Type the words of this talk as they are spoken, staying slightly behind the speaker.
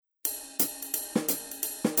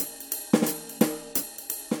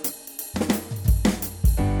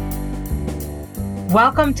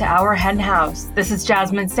Welcome to Our Hen House. This is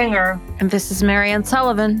Jasmine Singer. And this is Marianne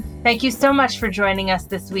Sullivan. Thank you so much for joining us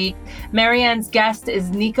this week. Marianne's guest is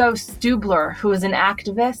Nico Stubler, who is an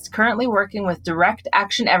activist currently working with Direct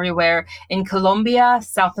Action Everywhere in Colombia,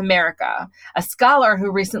 South America, a scholar who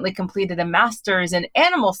recently completed a master's in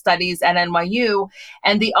animal studies at NYU,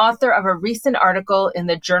 and the author of a recent article in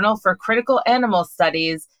the Journal for Critical Animal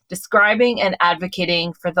Studies describing and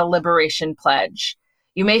advocating for the Liberation Pledge.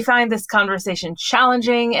 You may find this conversation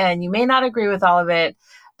challenging and you may not agree with all of it,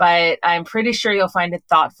 but I'm pretty sure you'll find it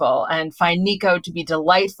thoughtful and find Nico to be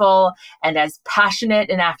delightful and as passionate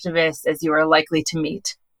an activist as you are likely to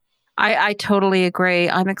meet. I totally agree.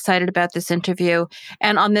 I'm excited about this interview.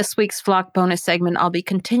 And on this week's Flock bonus segment, I'll be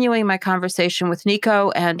continuing my conversation with Nico.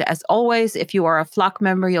 And as always, if you are a Flock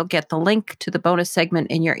member, you'll get the link to the bonus segment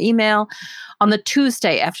in your email on the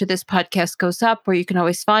Tuesday after this podcast goes up, where you can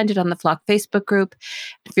always find it on the Flock Facebook group.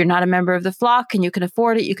 If you're not a member of the Flock and you can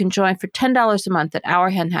afford it, you can join for $10 a month at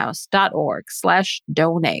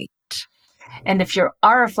ourhenhouse.org/donate. And if you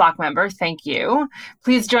are a Flock member, thank you.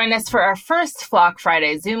 Please join us for our first Flock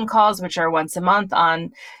Friday Zoom calls, which are once a month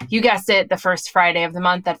on, you guessed it, the first Friday of the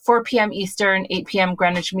month at 4 p.m. Eastern, 8 p.m.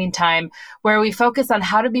 Greenwich Mean Time, where we focus on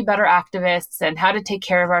how to be better activists and how to take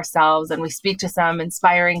care of ourselves. And we speak to some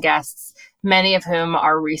inspiring guests, many of whom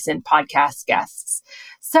are recent podcast guests.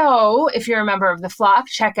 So if you're a member of the Flock,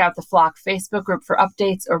 check out the Flock Facebook group for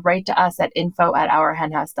updates or write to us at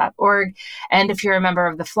info@ourhenhouse.org. And if you're a member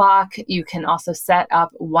of the Flock, you can also set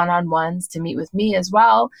up one-on-ones to meet with me as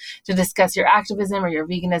well to discuss your activism or your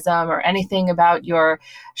veganism or anything about your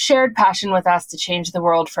shared passion with us to change the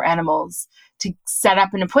world for animals. To set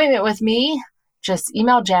up an appointment with me, just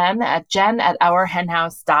email Jen at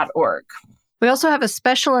jen@ourhenhouse.org. We also have a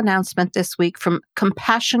special announcement this week from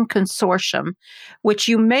Compassion Consortium, which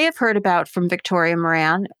you may have heard about from Victoria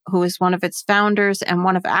Moran, who is one of its founders and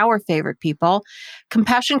one of our favorite people.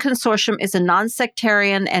 Compassion Consortium is a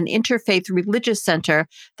non-sectarian and interfaith religious center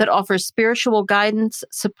that offers spiritual guidance,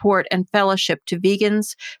 support, and fellowship to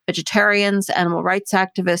vegans, vegetarians, animal rights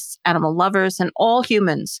activists, animal lovers, and all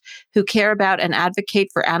humans who care about and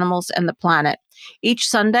advocate for animals and the planet. Each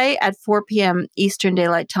Sunday at 4 p.m. Eastern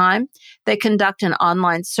Daylight Time, they conduct an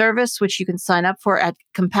online service, which you can sign up for at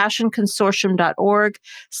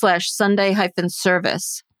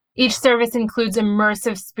compassionconsortium.org/Sunday-service. Each service includes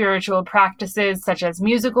immersive spiritual practices such as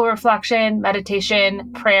musical reflection,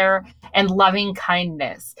 meditation, prayer, and loving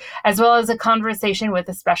kindness, as well as a conversation with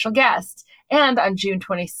a special guest. And on June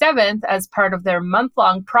 27th, as part of their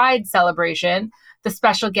month-long Pride celebration, the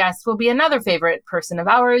special guest will be another favorite person of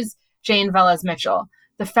ours, Jane Velez Mitchell,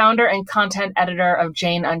 the founder and content editor of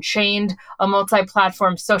Jane Unchained, a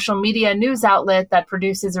multi-platform social media news outlet that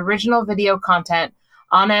produces original video content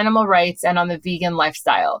on animal rights and on the vegan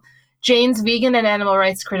lifestyle. Jane's vegan and animal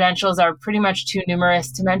rights credentials are pretty much too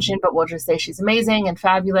numerous to mention, but we'll just say she's amazing and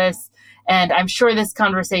fabulous. And I'm sure this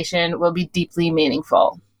conversation will be deeply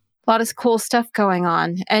meaningful. A lot of cool stuff going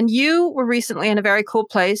on. And you were recently in a very cool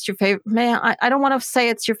place. Your favorite, man, I don't want to say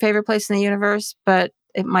it's your favorite place in the universe, but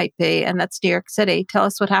it might be, and that's New York City. Tell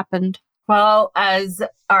us what happened. Well, as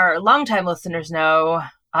our longtime listeners know,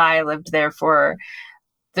 I lived there for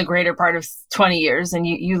the greater part of 20 years, and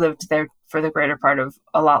you lived there for the greater part of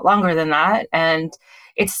a lot longer than that. And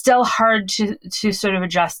it's still hard to sort of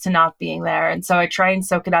adjust to not being there. And so I try and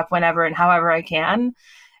soak it up whenever and however I can.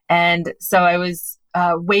 And so I was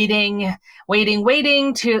waiting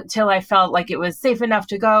till I felt like it was safe enough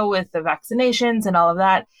to go with the vaccinations and all of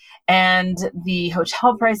that. And the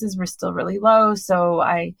hotel prices were still really low. So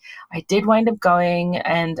I did wind up going,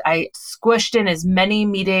 and I squished in as many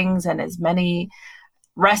meetings and as many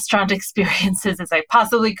restaurant experiences as I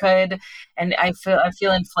possibly could. And I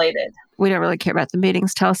feel inflated. We don't really care about the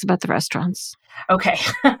meetings. Tell us about the restaurants. Okay.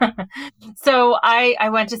 So I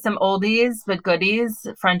went to some oldies but goodies,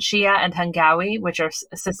 Francia and Hangawi, which are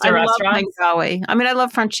sister restaurants. I love Hangawi. I mean, I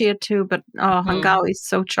love Francia too, but Hangawi is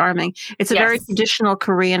so charming. It's a very traditional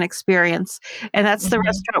Korean experience. And that's the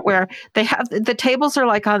restaurant where they have, the tables are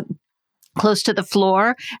like on close to the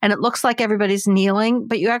floor, and it looks like everybody's kneeling,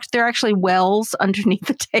 but there are actually wells underneath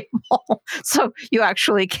the table. So you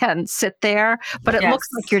actually can sit there, but it looks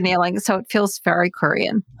like you're kneeling. So it feels very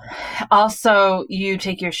Korean. Also, you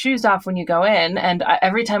take your shoes off when you go in. And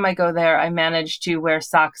every time I go there, I manage to wear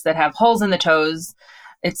socks that have holes in the toes.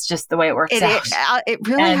 It's just the way it works out. It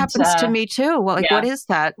really happens to me too. Well, what is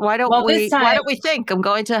that? Why don't we think I'm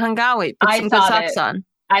going to Hangawi? Put some good socks on.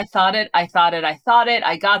 I thought it. I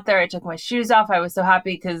got there. I took my shoes off. I was so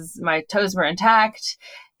happy because my toes were intact.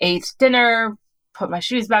 Ate dinner, put my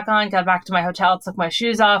shoes back on, got back to my hotel, took my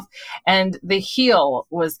shoes off, and the heel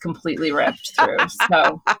was completely ripped through.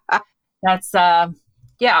 So that's,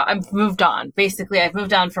 I've moved on. Basically, I've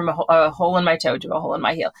moved on from a hole in my toe to a hole in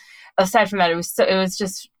my heel. Aside from that, it was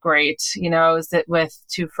just great. I was with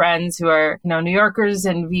two friends who are, New Yorkers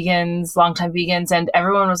and vegans, longtime vegans, and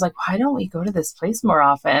everyone was like, why don't we go to this place more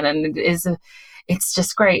often? And it's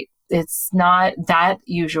just great. It's not that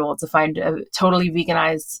usual to find a totally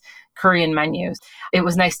veganized Korean menu. It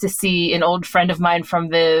was nice to see an old friend of mine from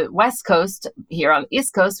the West Coast here on the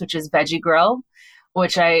East Coast, which is Veggie Grill,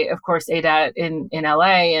 which I, of course, ate at in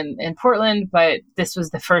LA and in Portland, but this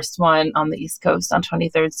was the first one on the East Coast on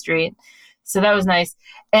 23rd Street. So that was nice.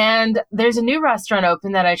 And there's a new restaurant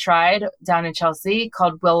open that I tried down in Chelsea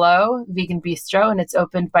called Willow Vegan Bistro, and it's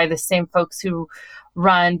opened by the same folks who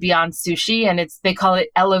run Beyond Sushi, and they call it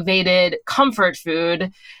elevated comfort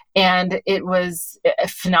food. And it was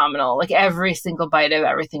phenomenal. Like every single bite of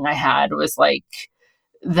everything I had was like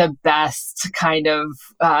the best kind of,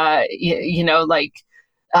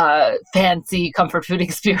 fancy comfort food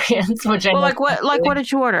experience, which I what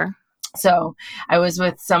did you order? So I was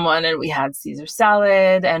with someone and we had Caesar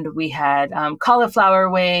salad and we had cauliflower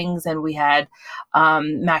wings and we had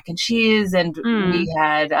mac and cheese and we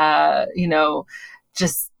had,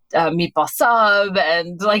 meatball sub,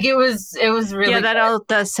 and like it was really that good. all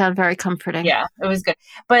does sound very comforting. Yeah, it was good.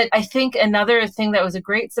 But I think another thing that was a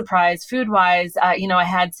great surprise food wise, I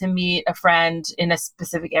had to meet a friend in a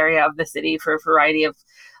specific area of the city for a variety of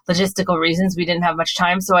logistical reasons. We didn't have much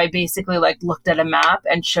time, so I basically looked at a map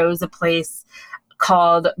and chose a place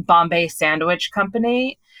called Bombay Sandwich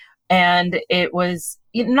Company, and it was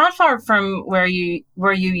not far from where you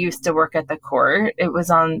used to work at the court. It was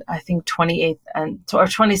on, I think, 28th or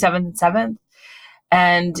 27th and 7th.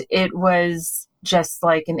 And it was just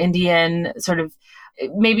like an Indian sort of,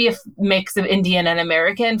 maybe a mix of Indian and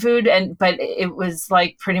American food. But it was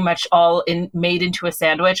like pretty much all made into a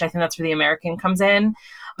sandwich. I think that's where the American comes in.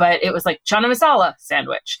 But it was like chana masala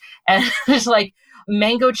sandwich. And there's like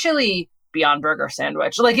mango chili Beyond Burger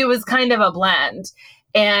sandwich. Like it was kind of a blend.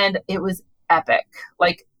 And it was epic.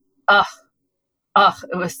 Like, it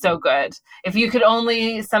was so good. If you could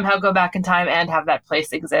only somehow go back in time and have that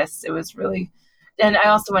place exist, it was really. And I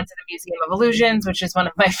also went to the Museum of Illusions, which is one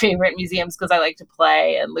of my favorite museums because I like to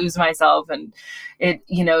play and lose myself, and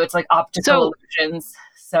it's like optical illusions.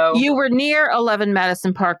 So you were near 11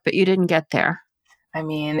 Madison Park, but you didn't get there. I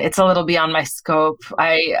mean, it's a little beyond my scope.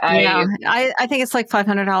 I think it's like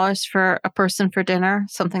 $500 for a person for dinner,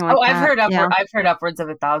 something like that. I've heard upwards of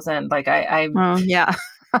 1,000. Like yeah.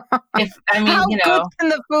 How good can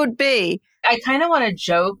the food be? I kind of want to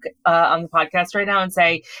joke on the podcast right now and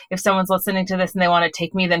say, if someone's listening to this and they want to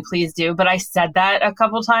take me, then please do. But I said that a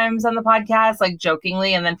couple times on the podcast, like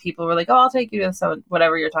jokingly, and then people were like, "Oh, I'll take you to so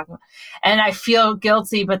whatever you're talking about," and I feel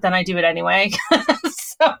guilty, but then I do it anyway.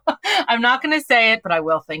 So I'm not going to say it, but I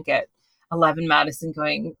will think it. 11 Madison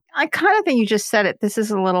going. I kind of think you just said it. This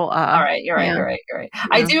is a little. All right, you're right. You're right. Yeah.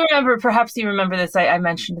 I do remember. Perhaps you remember this. I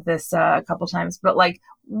mentioned this a couple times, but like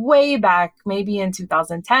way back, maybe in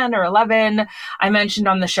 2010 or 11, I mentioned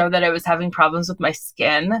on the show that I was having problems with my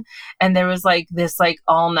skin, and there was like this like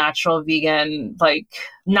all natural vegan, like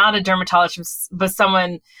not a dermatologist, but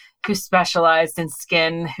someone who specialized in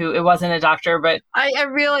skin, who it wasn't a doctor, but I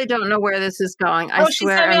really don't know where this is going. I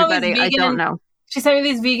swear, everybody, I don't know. She sent me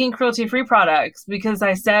these vegan cruelty-free products because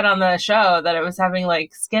I said on the show that it was having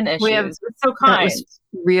like skin issues. It's so kind. That was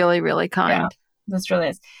really, really kind. Yeah, that's really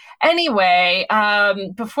nice. Anyway,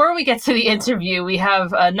 before we get to the interview, we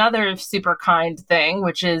have another super kind thing,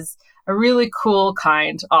 which is a really cool,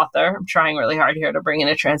 kind author. I'm trying really hard here to bring in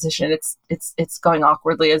a transition. It's going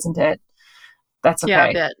awkwardly, isn't it? That's okay. Yeah,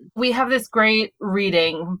 a bit. We have this great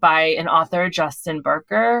reading by an author, Justin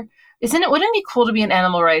Barker. Wouldn't it be cool to be an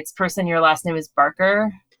animal rights person? Your last name is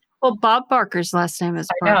Barker. Well, Bob Barker's last name is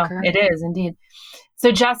Barker. I know, it is indeed.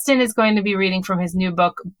 So Justin is going to be reading from his new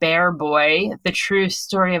book, Bear Boy, The True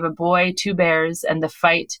Story of a Boy, Two Bears, and the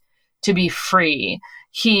Fight to be Free.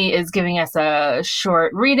 He is giving us a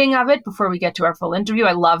short reading of it before we get to our full interview.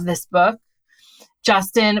 I love this book.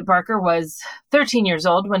 Justin Barker was 13 years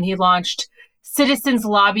old when he launched Citizens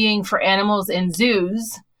Lobbying for Animals in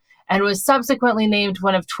Zoos, and was subsequently named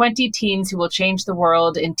one of 20 teens who will change the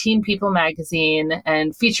world in Teen People magazine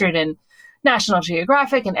and featured in National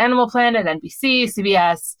Geographic and Animal Planet, NBC,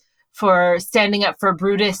 CBS, for standing up for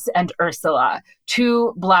Brutus and Ursula,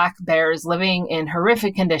 two black bears living in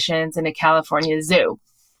horrific conditions in a California zoo.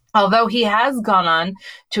 Although he has gone on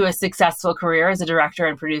to a successful career as a director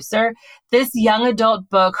and producer, this young adult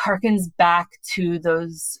book harkens back to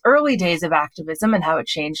those early days of activism and how it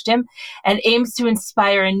changed him, and aims to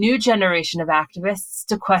inspire a new generation of activists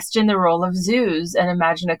to question the role of zoos and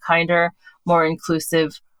imagine a kinder, more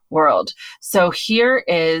inclusive world. So here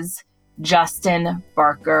is Justin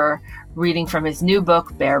Barker reading from his new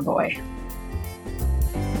book, Bear Boy.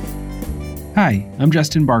 Hi, I'm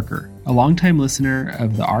Justin Barker, a longtime listener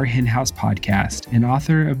of the Our Hen House podcast and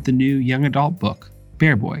author of the new young adult book,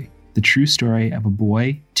 Bear Boy, the true story of a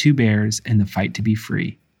boy, two bears, and the fight to be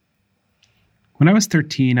free. When I was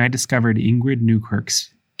 13, I discovered Ingrid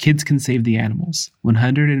Newkirk's Kids Can Save the Animals,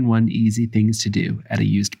 101 Easy Things to Do at a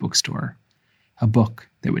Used Bookstore, a book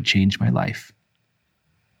that would change my life.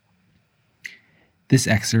 This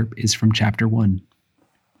excerpt is from Chapter 1.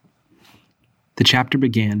 The chapter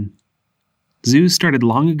began, zoos started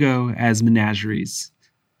long ago as menageries,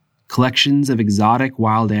 collections of exotic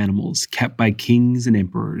wild animals kept by kings and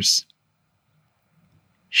emperors.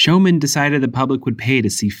 Showmen decided the public would pay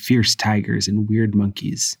to see fierce tigers and weird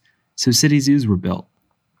monkeys, so city zoos were built.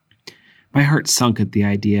 My heart sunk at the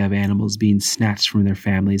idea of animals being snatched from their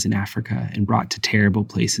families in Africa and brought to terrible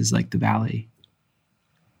places like the Valley.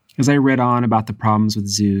 As I read on about the problems with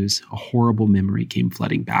zoos, a horrible memory came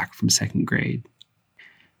flooding back from second grade.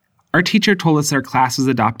 Our teacher told us our class was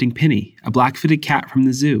adopting Penny, a black-footed cat from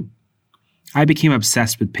the zoo. I became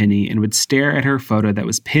obsessed with Penny and would stare at her photo that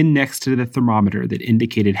was pinned next to the thermometer that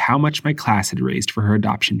indicated how much my class had raised for her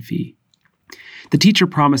adoption fee. The teacher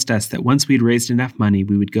promised us that once we'd raised enough money,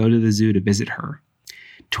 we would go to the zoo to visit her.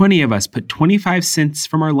 20 of us put 25 cents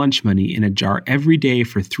from our lunch money in a jar every day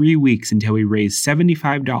for 3 weeks until we raised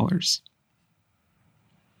 $75.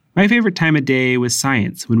 My favorite time of day was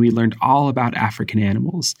science, when we learned all about African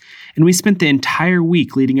animals, and we spent the entire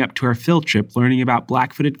week leading up to our field trip learning about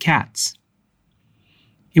black-footed cats.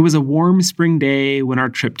 It was a warm spring day when our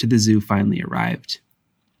trip to the zoo finally arrived.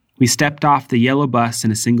 We stepped off the yellow bus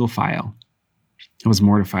in a single file. I was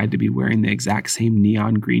mortified to be wearing the exact same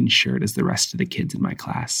neon green shirt as the rest of the kids in my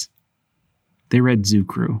class. They read Zoo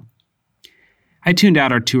Crew. I tuned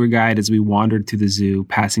out our tour guide as we wandered through the zoo,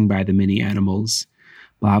 passing by the many animals.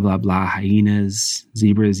 Blah, blah, blah, hyenas,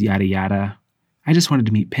 zebras, yada, yada. I just wanted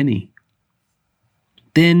to meet Penny.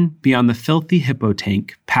 Then, beyond the filthy hippo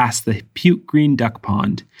tank, past the puke green duck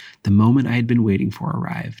pond, the moment I had been waiting for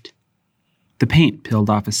arrived. The paint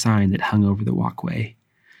peeled off a sign that hung over the walkway.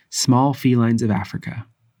 Small felines of Africa.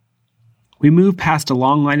 We moved past a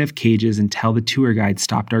long line of cages until the tour guide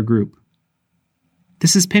stopped our group.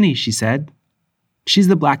 "This is Penny," she said. "She's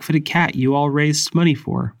the black-footed cat you all raised money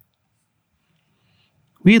for."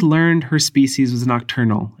 We had learned her species was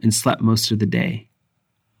nocturnal and slept most of the day.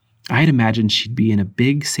 I had imagined she'd be in a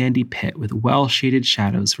big sandy pit with well-shaded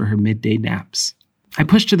shadows for her midday naps. I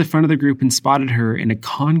pushed to the front of the group and spotted her in a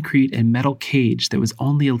concrete and metal cage that was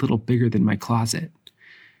only a little bigger than my closet.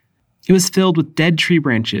 It was filled with dead tree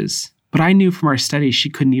branches, but I knew from our studies she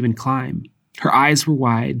couldn't even climb. Her eyes were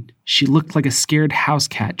wide. She looked like a scared house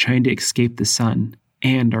cat trying to escape the sun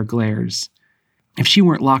and our glares. If she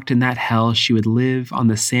weren't locked in that hell, she would live on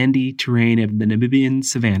the sandy terrain of the Namibian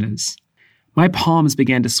savannas. My palms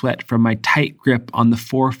began to sweat from my tight grip on the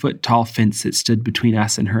 4-foot-tall fence that stood between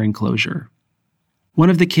us and her enclosure. One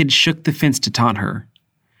of the kids shook the fence to taunt her.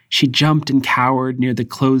 She jumped and cowered near the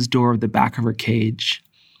closed door of the back of her cage.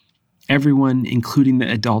 Everyone, including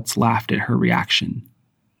the adults, laughed at her reaction.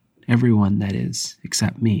 Everyone, that is,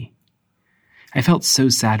 except me. I felt so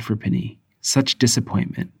sad for Penny, such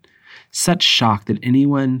disappointment, such shock that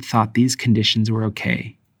anyone thought these conditions were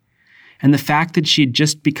okay. And the fact that she had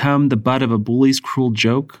just become the butt of a bully's cruel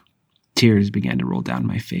joke, tears began to roll down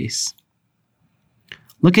my face.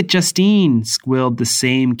 "Look at Justine," squealed the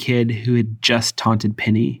same kid who had just taunted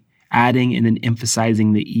Penny, adding and then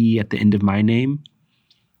emphasizing the E at the end of my name.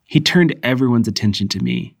 He turned everyone's attention to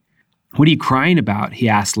me. "What are you crying about?" he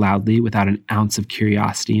asked loudly without an ounce of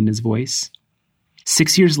curiosity in his voice.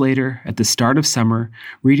 6 years later, at the start of summer,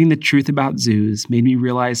 reading the truth about zoos made me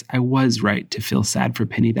realize I was right to feel sad for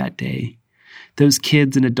Penny that day. Those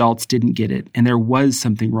kids and adults didn't get it, and there was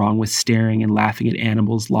something wrong with staring and laughing at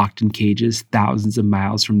animals locked in cages thousands of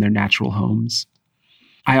miles from their natural homes.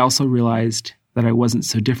 I also realized that I wasn't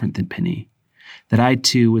so different than Penny, that I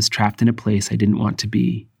too was trapped in a place I didn't want to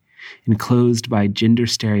be, enclosed by gender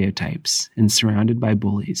stereotypes and surrounded by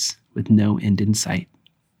bullies with no end in sight.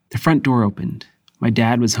 The front door opened. My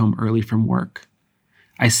dad was home early from work.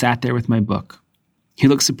 I sat there with my book. He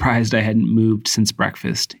looked surprised I hadn't moved since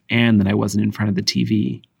breakfast and that I wasn't in front of the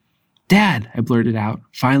TV. "Dad," I blurted out,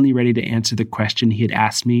 finally ready to answer the question he had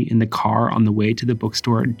asked me in the car on the way to the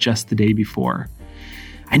bookstore just the day before.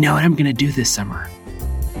 "I know what I'm going to do this summer."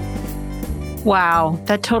 Wow,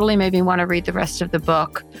 that totally made me want to read the rest of the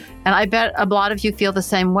book. And I bet a lot of you feel the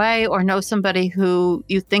same way or know somebody who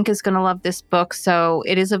you think is going to love this book. So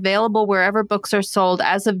it is available wherever books are sold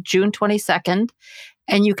as of June 22nd.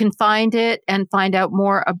 And you can find it and find out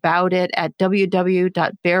more about it at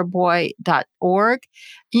www.bearboy.org.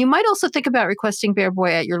 You might also think about requesting Bear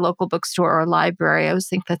Boy at your local bookstore or library. I always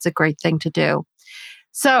think that's a great thing to do.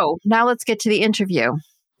 So now let's get to the interview.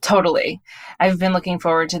 Totally. I've been looking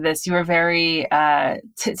forward to this. You were very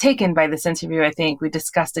taken by this interview, I think. We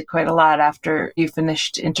discussed it quite a lot after you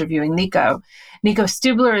finished interviewing Nico. Nico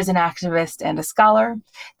Stubler is an activist and a scholar.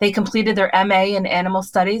 They completed their MA in Animal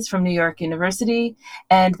Studies from New York University,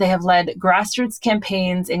 and they have led grassroots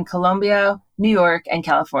campaigns in Colombia, New York, and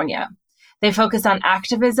California. They focus on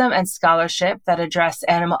activism and scholarship that address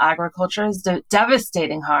animal agriculture's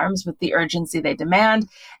devastating harms with the urgency they demand.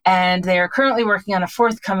 And they are currently working on a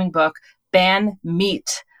forthcoming book, Ban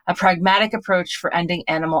Meat, a pragmatic approach for ending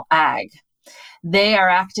animal ag. They are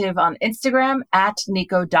active on Instagram at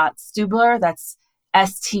nico.stubler. That's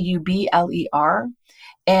Stubler.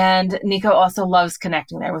 And Nico also loves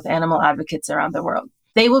connecting there with animal advocates around the world.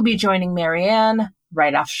 They will be joining Marianne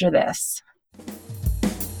right after this.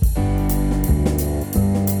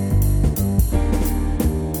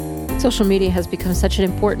 Social media has become such an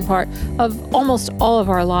important part of almost all of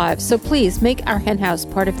our lives. So please make our Hen House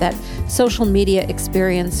part of that social media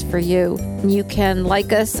experience for you. You can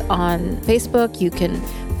like us on Facebook. You can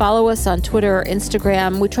follow us on Twitter or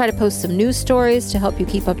Instagram. We try to post some news stories to help you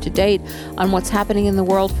keep up to date on what's happening in the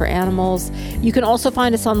world for animals. You can also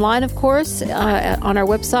find us online, of course, on our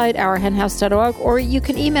website, ourhenhouse.org, or you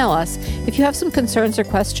can email us. If you have some concerns or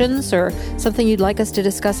questions or something you'd like us to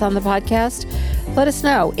discuss on the podcast, let us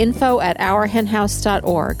know.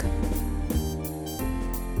 info@ourhenhouse.org.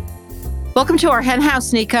 Welcome to our Hen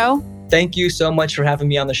House, Nico. Thank you so much for having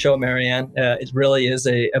me on the show, Marianne. It really is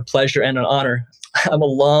a pleasure and an honor. I'm a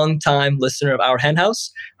long-time listener of Our Hen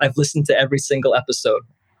House. I've listened to every single episode,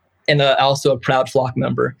 and also a proud flock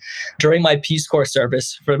member. During my Peace Corps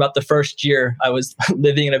service, for about the first year, I was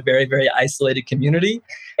living in a very, very isolated community,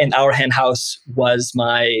 and Our Hen House was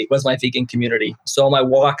my vegan community. So on my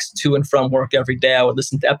walks to and from work every day, I would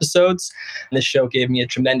listen to episodes. And this show gave me a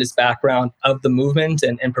tremendous background of the movement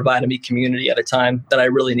and provided me community at a time that I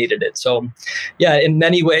really needed it. So yeah, in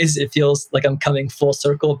many ways, it feels like I'm coming full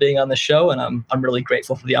circle being on the show, and I'm really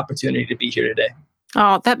grateful for the opportunity to be here today.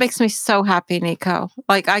 Oh, that makes me so happy, Nico.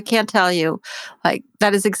 Like, I can't tell you, like,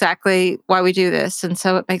 that is exactly why we do this. And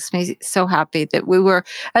so it makes me so happy that we were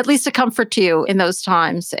at least a comfort to you in those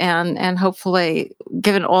times. And hopefully,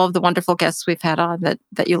 given all of the wonderful guests we've had on,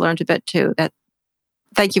 that you learned a bit too.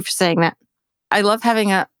 Thank you for saying that. I love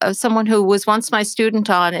having someone who was once my student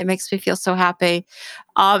on. It makes me feel so happy.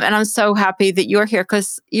 And I'm so happy that you're here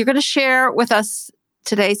because you're going to share with us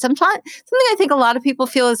today something I think a lot of people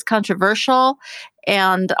feel is controversial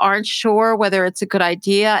and aren't sure whether it's a good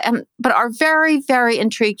idea, but are very, very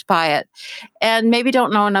intrigued by it and maybe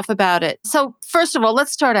don't know enough about it. So first of all,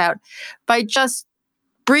 let's start out by just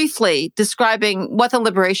briefly describing what the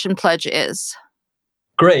Liberation Pledge is.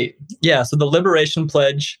 Great. Yeah, so the Liberation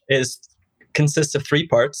Pledge consists of 3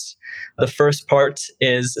 parts. The first part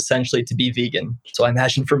is essentially to be vegan. So I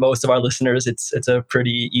imagine for most of our listeners, it's a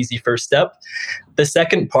pretty easy first step. The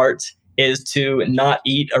second part is to not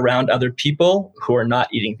eat around other people who are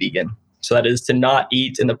not eating vegan. So that is to not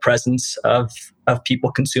eat in the presence of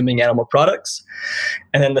people consuming animal products.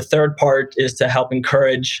 And then the third part is to help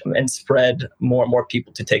encourage and spread more and more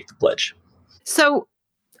people to take the pledge. So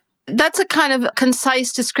that's a kind of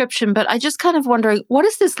concise description, but I just kind of wondering, what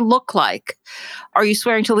does this look like? Are you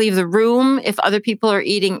swearing to leave the room if other people are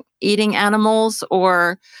eating animals,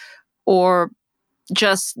 or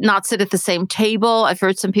just not sit at the same table? I've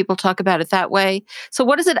heard some people talk about it that way. So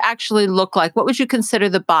what does it actually look like? What would you consider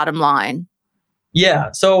the bottom line?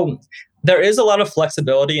 Yeah, so there is a lot of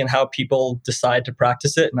flexibility in how people decide to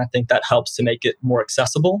practice it, and I think that helps to make it more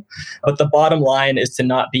accessible. But the bottom line is to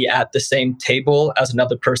not be at the same table as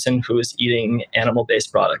another person who is eating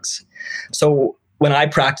animal-based products. So when I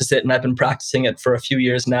practice it, and I've been practicing it for a few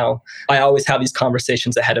years now, I always have these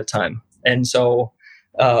conversations ahead of time. And so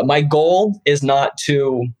my goal is not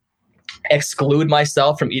to exclude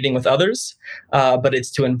myself from eating with others, but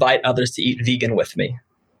it's to invite others to eat vegan with me.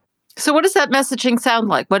 So what does that messaging sound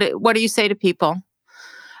like? What do you say to people?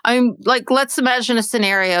 I mean, like, let's imagine a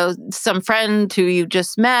scenario. Some friend who you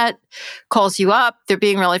just met calls you up. They're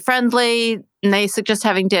being really friendly and they suggest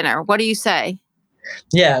having dinner. What do you say?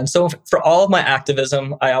 Yeah. And so for all of my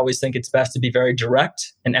activism, I always think it's best to be very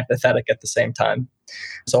direct and empathetic at the same time.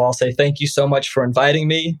 So I'll say, thank you so much for inviting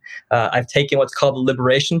me. I've taken what's called the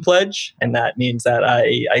Liberation Pledge, and that means that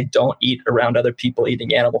I don't eat around other people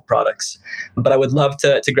eating animal products. But I would love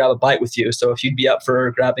to grab a bite with you. So if you'd be up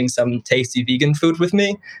for grabbing some tasty vegan food with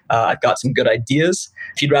me, I've got some good ideas.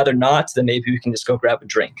 If you'd rather not, then maybe we can just go grab a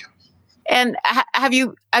drink. And have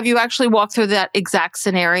you actually walked through that exact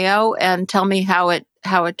scenario and tell me how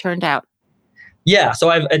it turned out? Yeah, so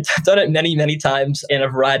I've done it many, many times in a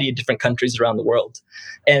variety of different countries around the world.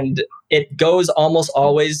 And it goes almost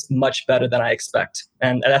always much better than I expect.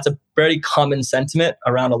 And that's a very common sentiment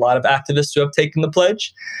around a lot of activists who have taken the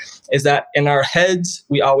pledge, is that in our heads,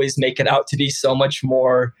 we always make it out to be so much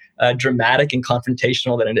more dramatic and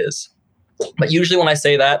confrontational than it is. But usually when I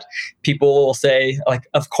say that, people will say, like,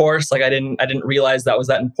 of course, like I didn't realize that was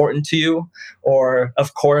that important to you. Or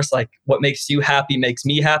of course, like what makes you happy makes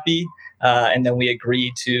me happy. And then we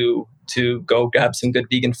agree to go grab some good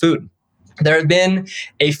vegan food. There have been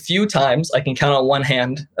a few times, I can count on one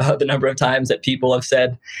hand the number of times that people have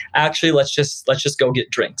said, actually, let's just go get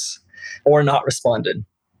drinks, or not responded.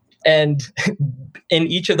 And in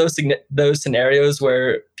each of those scenarios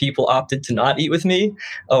where people opted to not eat with me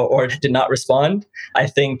or did not respond, I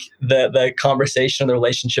think the conversation, the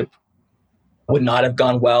relationship would not have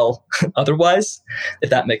gone well otherwise,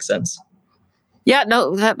 if that makes sense. Yeah,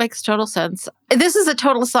 no, that makes total sense. This is a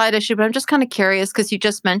total side issue, but I'm just kind of curious because you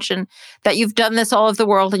just mentioned that you've done this all over the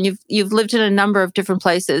world and you've lived in a number of different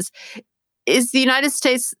places. Is the United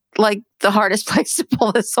States like the hardest place to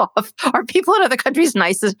pull this off? Are people in other countries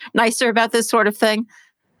nicer about this sort of thing?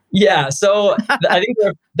 Yeah, so I think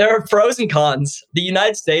there are pros and cons. The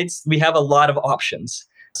United States, we have a lot of options.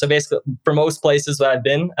 So basically, for most places that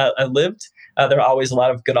I've lived, there are always a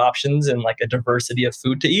lot of good options and like a diversity of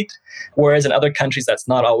food to eat. Whereas in other countries, that's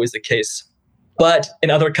not always the case. But in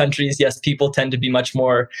other countries, yes, people tend to be much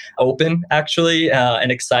more open, actually,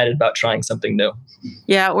 and excited about trying something new.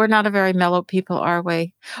 Yeah, we're not a very mellow people, are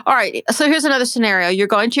we? All right. So here's another scenario. You're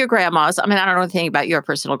going to your grandma's. I mean, I don't know anything about your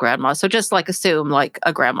personal grandma. So just like assume like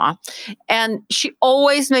a grandma. And she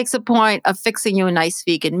always makes a point of fixing you a nice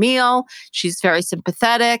vegan meal. She's very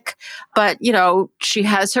sympathetic, but she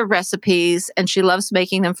has her recipes and she loves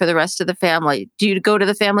making them for the rest of the family. Do you go to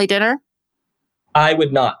the family dinner? I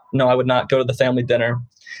would not. No, I would not go to the family dinner.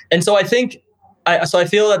 And so I think, I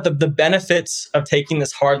feel that the benefits of taking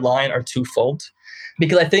this hard line are twofold.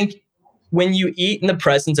 Because I think when you eat in the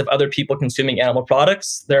presence of other people consuming animal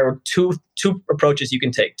products, there are two approaches you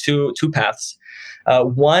can take, two paths.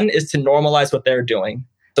 One is to normalize what they're doing.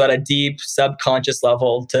 So at a deep subconscious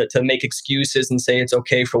level to make excuses and say it's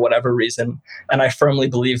okay for whatever reason. And I firmly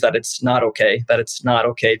believe that it's not okay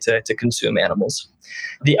to consume animals.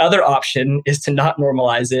 The other option is to not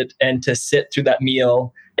normalize it and to sit through that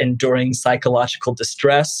meal enduring psychological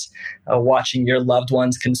distress, watching your loved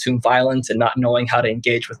ones consume violence and not knowing how to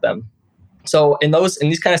engage with them. So in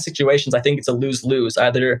these kind of situations, I think it's a lose-lose.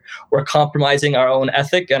 Either we're compromising our own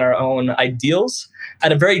ethic and our own ideals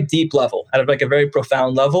at a very deep level, at like a very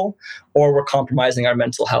profound level, or we're compromising our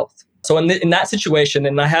mental health. So in that situation,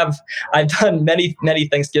 and I've done many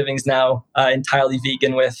Thanksgivings now entirely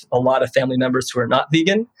vegan with a lot of family members who are not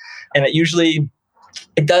vegan, and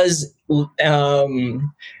it does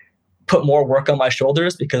put more work on my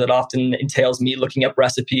shoulders because it often entails me looking up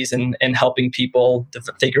recipes and helping people to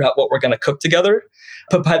figure out what we're going to cook together.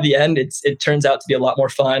 But by the end, it turns out to be a lot more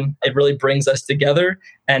fun. It really brings us together.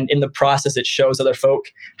 And in the process, it shows other folk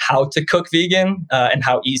how to cook vegan and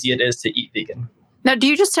how easy it is to eat vegan. Now, do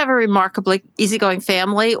you just have a remarkably easygoing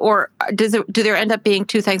family, or do there end up being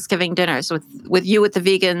two Thanksgiving dinners with you with the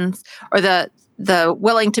vegans or the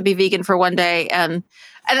willing to be vegan for one day? And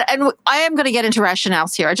I am going to get into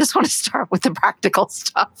rationales here. I just want to start with the practical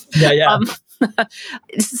stuff. Yeah.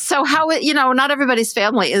 So how, not everybody's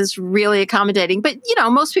family is really accommodating, but,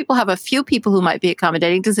 most people have a few people who might be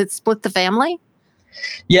accommodating. Does it split the family?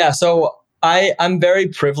 Yeah. So I'm very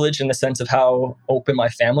privileged in the sense of how open my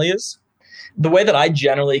family is. The way that I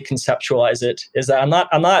generally conceptualize it is that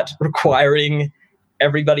I'm not requiring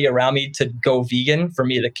everybody around me to go vegan for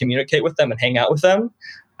me to communicate with them and hang out with them.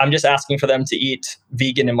 I'm just asking for them to eat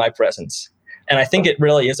vegan in my presence. And I think it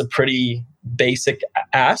really is a pretty basic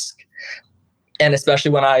ask. And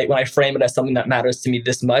especially when I frame it as something that matters to me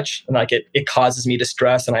this much, and like it causes me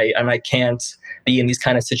distress and I can't be in these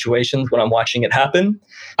kind of situations when I'm watching it happen.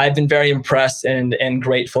 I've been very impressed and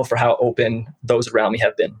grateful for how open those around me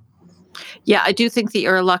have been. Yeah, I do think that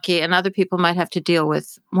you're lucky, and other people might have to deal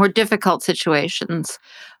with more difficult situations.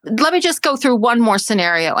 Let me just go through one more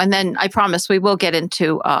scenario, and then I promise we will get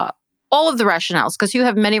into all of the rationales, because you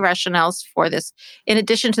have many rationales for this, in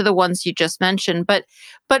addition to the ones you just mentioned, but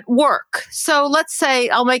work. So let's say,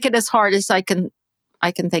 I'll make it as hard as I can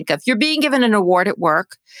think of. You're being given an award at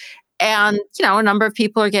work, and a number of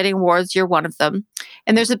people are getting awards. You're one of them,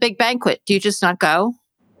 and there's a big banquet. Do you just not go?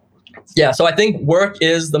 Yeah, so I think work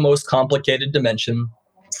is the most complicated dimension.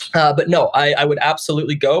 But no, I would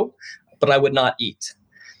absolutely go, but I would not eat.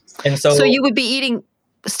 And so you would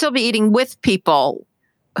still be eating with people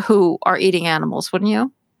who are eating animals, wouldn't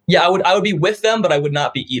you? Yeah, I would be with them, but I would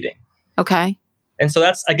not be eating. Okay. And so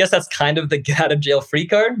I guess that's kind of the get out of jail free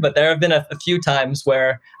card. But there have been a few times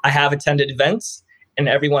where I have attended events and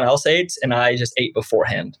everyone else ate, and I just ate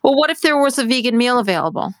beforehand. Well, what if there was a vegan meal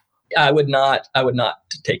available? I would not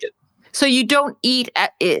take it. So you don't eat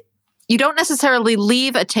at it. You don't necessarily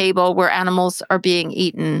leave a table where animals are being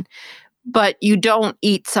eaten, but you don't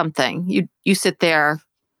eat something. You sit there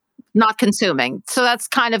not consuming. So that's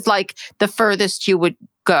kind of like the furthest you would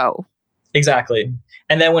go. Exactly.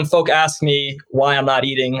 And then when folk ask me why I'm not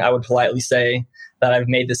eating, I would politely say that I've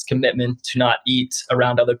made this commitment to not eat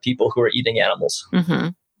around other people who are eating animals. Mm-hmm.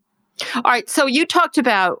 All right. So you talked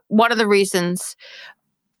about one of the reasons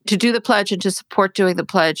to do the pledge and to support doing the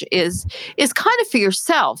pledge is kind of for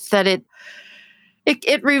yourself, that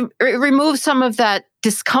it removes some of that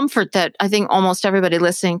discomfort that I think almost everybody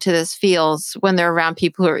listening to this feels when they're around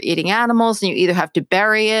people who are eating animals, and you either have to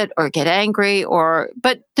bury it or get angry,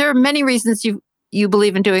 but there are many reasons you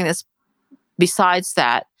believe in doing this besides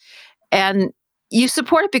that. And you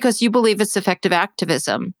support it because you believe it's effective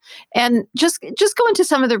activism. And just go into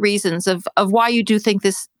some of the reasons of why you do think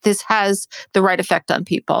this has the right effect on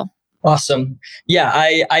people. Awesome. Yeah,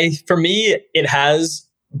 I for me, it has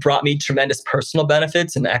brought me tremendous personal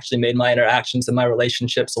benefits and actually made my interactions and my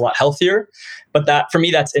relationships a lot healthier. But that, for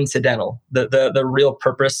me, that's incidental. The real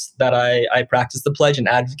purpose that I practice the pledge and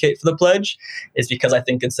advocate for the pledge is because I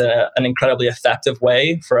think it's an incredibly effective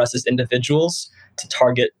way for us as individuals to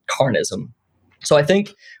target carnism. So I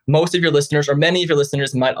think most of your listeners, or many of your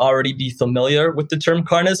listeners, might already be familiar with the term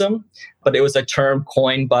carnism, but it was a term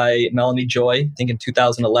coined by Melanie Joy, I think in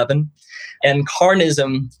 2011. And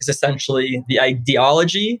carnism is essentially the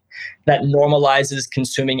ideology that normalizes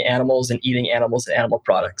consuming animals and eating animals and animal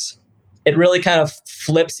products. It really kind of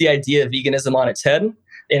flips the idea of veganism on its head.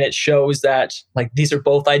 And it shows that these are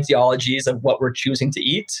both ideologies of what we're choosing to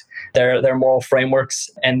eat. They're moral frameworks,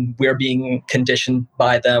 and we're being conditioned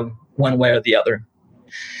by them one way or the other.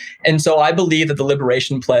 And so I believe that the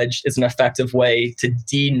Liberation Pledge is an effective way to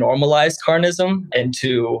denormalize carnism and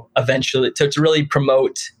to eventually to really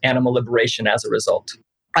promote animal liberation as a result.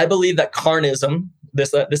 I believe that carnism,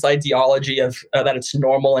 this ideology of that it's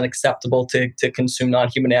normal and acceptable to consume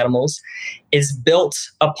non-human animals, is built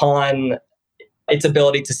upon its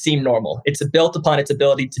ability to seem normal. It's built upon its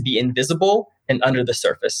ability to be invisible and under the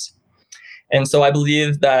surface. And so I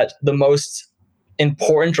believe that the most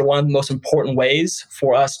important, or one of the most important ways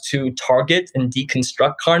for us to target and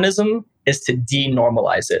deconstruct carnism is to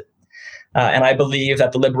denormalize it. And I believe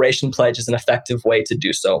that the Liberation Pledge is an effective way to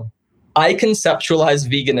do so. I conceptualize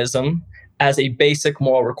veganism as a basic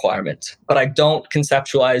moral requirement, but I don't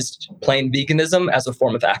conceptualize plain veganism as a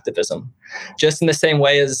form of activism. Just in the same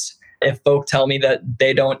way as if folk tell me that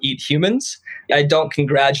they don't eat humans, I don't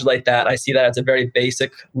congratulate that. I see that as a very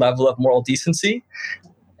basic level of moral decency.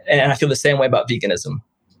 And I feel the same way about veganism.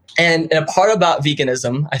 And a part about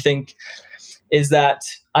veganism, I think, is that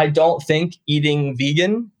I don't think eating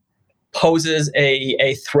vegan poses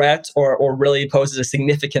a threat or really poses a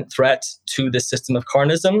significant threat to the system of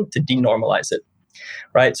carnism to denormalize it,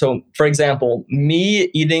 right? So, for example, me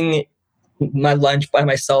eating my lunch by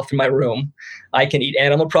myself in my room, I can eat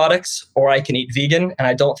animal products or I can eat vegan, and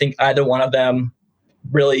I don't think either one of them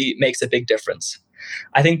really makes a big difference.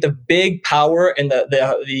 I think the big power and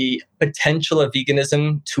the potential of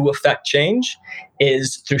veganism to affect change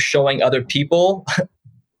is through showing other people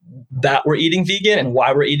that we're eating vegan and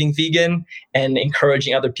why we're eating vegan, and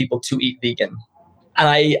encouraging other people to eat vegan. And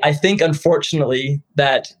I think, unfortunately,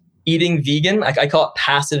 that eating vegan, I call it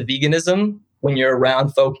passive veganism, when you're around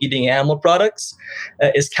folk eating animal products,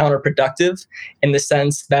 is counterproductive in the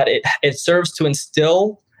sense that it serves to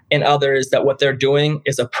instill in others that what they're doing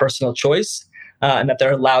is a personal choice, and that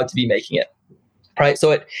they're allowed to be making it, right?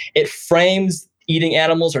 So it frames eating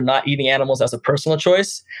animals or not eating animals as a personal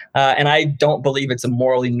choice, and I don't believe it's a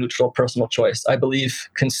morally neutral personal choice. I believe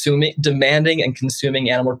demanding and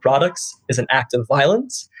consuming animal products is an act of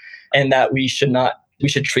violence, and that we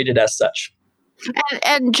should treat it as such.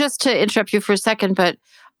 And just to interrupt you for a second, but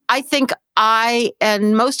I think I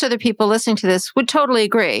and most other people listening to this would totally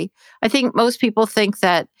agree. I think most people think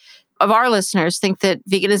that of our listeners think that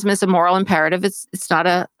veganism is a moral imperative. It's not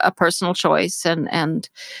a personal choice, and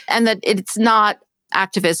that it's not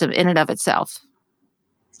activism in and of itself.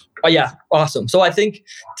 Oh yeah, awesome. So I think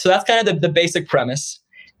that's kind of the basic premise.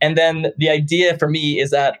 And then the idea for me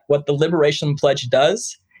is that what the Liberation Pledge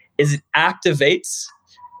does is it activates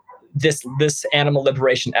this animal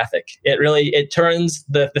liberation ethic. It turns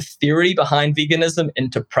the theory behind veganism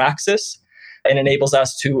into praxis and enables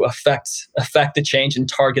us to affect the change and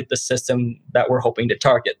target the system that we're hoping to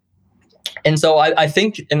target. And so I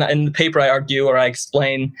think in the paper I argue, or I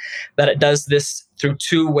explain, that it does this through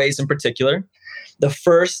two ways in particular. The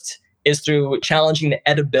first is through challenging the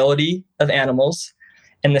edibility of animals,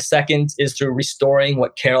 and the second is through restoring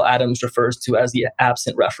what Carol Adams refers to as the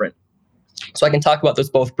absent referent. So I can talk about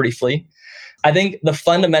those both briefly. I think the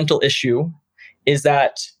fundamental issue is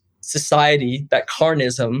that society, that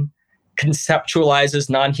carnism, conceptualizes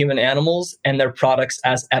non-human animals and their products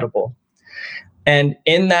as edible. And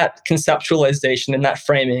in that conceptualization, in that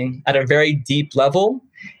framing, at a very deep level,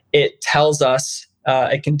 it tells us,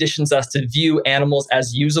 it conditions us to view animals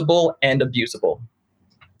as usable and abusable.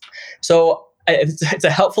 So it's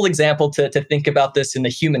a helpful example to think about this in the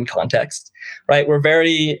human context, right?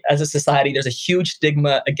 As a society, there's a huge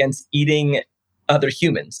stigma against eating other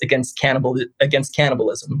humans, against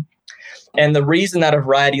cannibalism. And the reason that a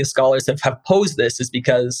variety of scholars have posed this is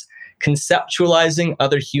because conceptualizing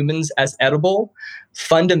other humans as edible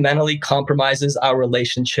fundamentally compromises our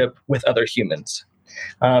relationship with other humans.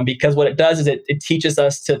 Because what it does is it teaches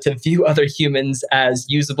us to view other humans as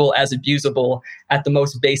usable, as abusable at the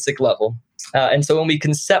most basic level. And so when we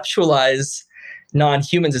conceptualize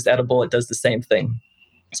non-humans as edible, it does the same thing.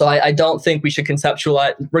 So I don't think we should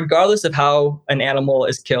conceptualize, regardless of how an animal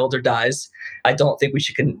is killed or dies, I don't think we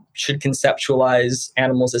should conceptualize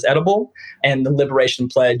animals as edible. And the Liberation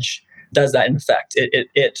Pledge does that in effect.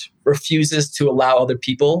 It refuses to allow other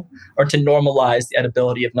people or to normalize the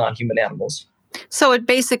edibility of non-human animals. So it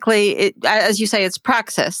basically, as you say, it's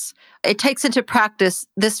praxis. It takes into practice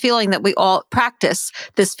this feeling that we all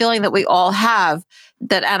have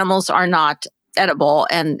that animals are not edible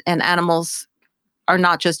and animals are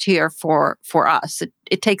not just here for us.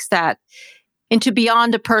 It takes that into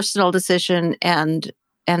beyond a personal decision and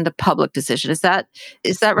a public decision. Is that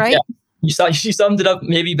right? Yeah. You summed it up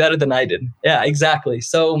maybe better than I did. Yeah, exactly.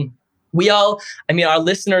 So our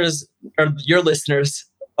listeners, or your listeners,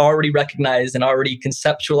 already recognize and already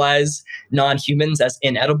conceptualize non-humans as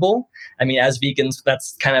inedible. I mean, as vegans,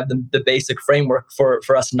 that's kind of the basic framework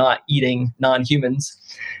for us not eating non-humans.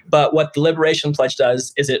 But what the Liberation Pledge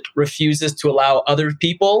does is it refuses to allow other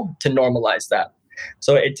people to normalize that.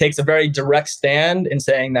 So it takes a very direct stand in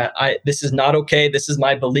saying that this is not okay, this is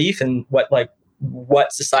my belief, and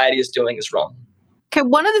what society is doing is wrong. Okay,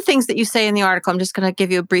 one of the things that you say in the article, I'm just going to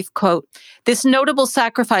give you a brief quote. This notable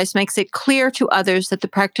sacrifice makes it clear to others that the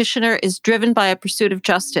practitioner is driven by a pursuit of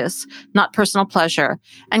justice, not personal pleasure,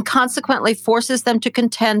 and consequently forces them to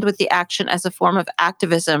contend with the action as a form of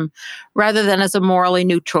activism rather than as a morally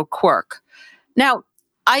neutral quirk. Now,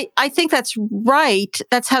 I think that's right.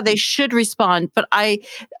 That's how they should respond. But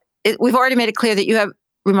we've already made it clear that you have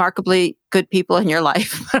remarkably good people in your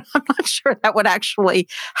life. But I'm not sure that would actually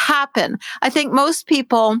happen. I think most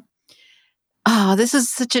people, this is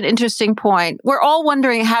such an interesting point. We're all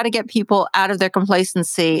wondering how to get people out of their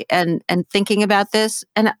complacency and thinking about this.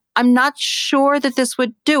 And I'm not sure that this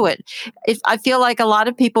would do it. I feel like a lot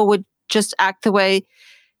of people would just act the way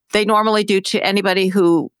they normally do to anybody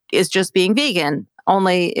who is just being vegan.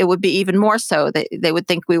 Only it would be even more so. They would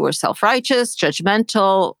think we were self-righteous,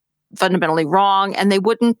 judgmental, fundamentally wrong, and they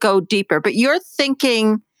wouldn't go deeper. But you're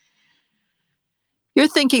thinking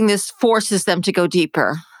this forces them to go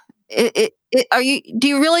deeper. Do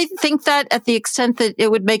you really think that at the extent that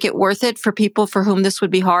it would make it worth it for people for whom this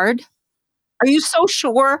would be hard? Are you so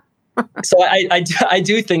sure? So I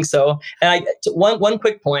do think so. And one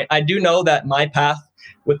quick point, I do know that my path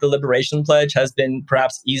with the Liberation Pledge has been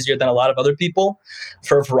perhaps easier than a lot of other people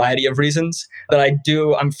for a variety of reasons. But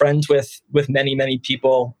I'm friends with many, many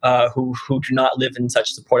people who do not live in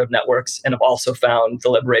such supportive networks and have also found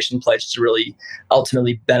the Liberation Pledge to really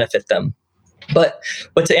ultimately benefit them. But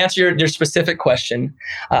to answer your specific question,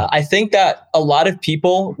 I think that a lot of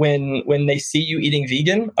people, when they see you eating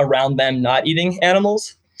vegan, around them not eating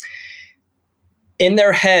animals, in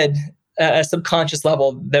their head, at a subconscious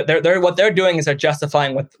level, what they're doing is they're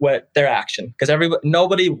justifying what their action, because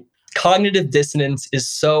cognitive dissonance is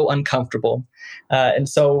so uncomfortable, and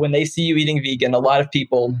so when they see you eating vegan, a lot of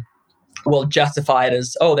people will justify it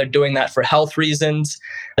as, they're doing that for health reasons,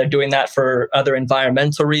 they're doing that for other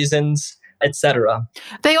environmental reasons, etc.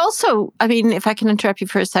 They also, I mean, if I can interrupt you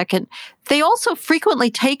for a second, they also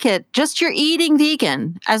frequently take it, just you're eating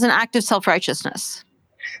vegan, as an act of self-righteousness.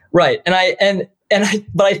 Right. But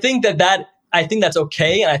I think I think that's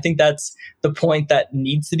okay. And I think that's the point that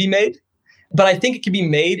needs to be made. But I think it can be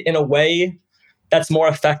made in a way that's more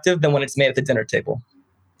effective than when it's made at the dinner table.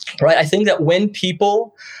 Right. I think that when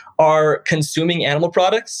people are consuming animal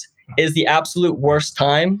products is the absolute worst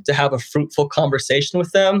time to have a fruitful conversation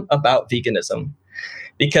with them about veganism,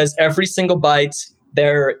 because every single bite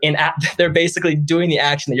they're basically doing the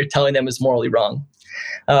action that you're telling them is morally wrong.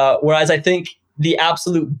 Whereas I think the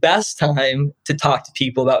absolute best time to talk to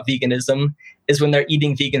people about veganism is when they're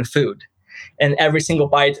eating vegan food. And every single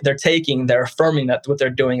bite they're taking, they're affirming that what they're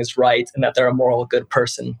doing is right and that they're a moral good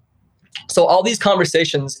person. So all these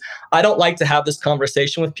conversations, I don't like to have this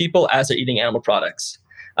conversation with people as they're eating animal products.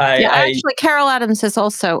 Actually, Carol Adams is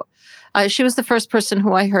also, she was the first person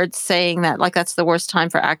who I heard saying that, like, that's the worst time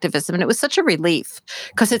for activism. And it was such a relief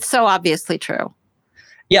because it's so obviously true.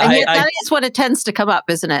 Yeah, and yet that is what it tends to come up,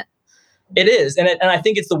 isn't it? It is. And I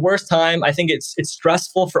think it's the worst time. I think it's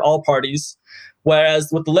stressful for all parties. Whereas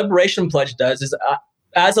what the Liberation Pledge does is,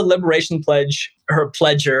 as a Liberation Pledge or a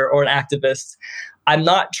pledger or an activist, I'm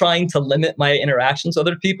not trying to limit my interactions with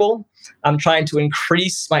other people. I'm trying to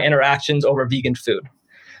increase my interactions over vegan food.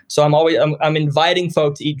 So I'm inviting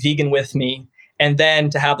folks to eat vegan with me, and then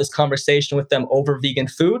to have this conversation with them over vegan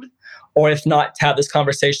food, or if not, to have this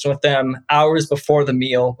conversation with them hours before the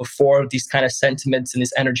meal, before these kind of sentiments and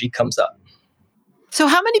this energy comes up. So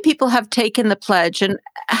how many people have taken the pledge, and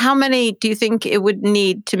how many do you think it would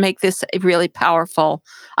need to make this really powerful?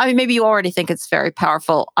 I mean, maybe you already think it's very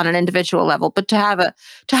powerful on an individual level, but to have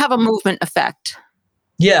a movement effect.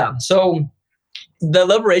 Yeah. So the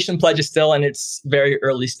Liberation Pledge is still in its very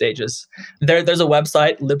early stages. There's a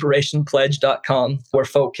website, liberationpledge.com, where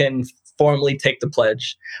folk can formally take the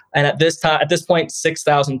pledge. And at this point,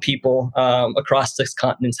 6,000 people across 6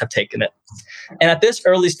 continents have taken it. And at this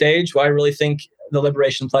early stage, what I really think the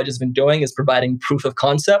Liberation Pledge has been doing is providing proof of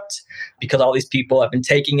concept, because all these people have been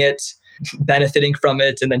taking it, benefiting from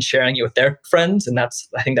it, and then sharing it with their friends. And I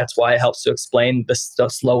think that's why it helps to explain the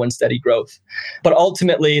slow and steady growth. But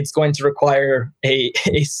ultimately, it's going to require a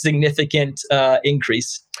significant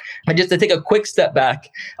increase. And just to take a quick step back,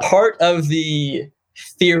 part of the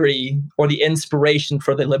theory or the inspiration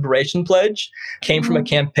for the Liberation Pledge came from a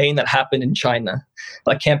campaign that happened in China,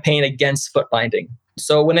 a campaign against foot binding.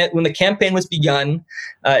 So when the campaign was begun,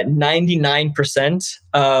 99%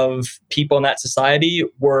 of people in that society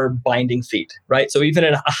were binding feet, right? So even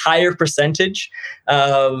a higher percentage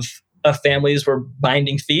of families were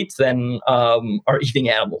binding feet than are eating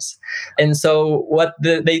animals. And so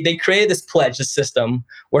they created this pledge, this system,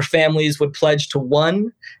 where families would pledge to,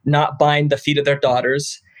 1, not bind the feet of their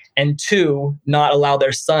daughters, and 2, not allow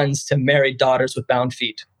their sons to marry daughters with bound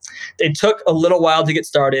feet. It took a little while to get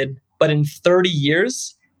started, but in 30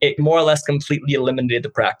 years, it more or less completely eliminated the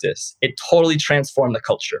practice. It totally transformed the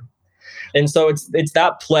culture. And so it's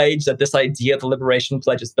that pledge that this idea of the Liberation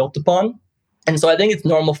Pledge is built upon. And so I think it's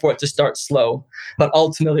normal for it to start slow, but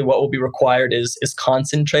ultimately what will be required is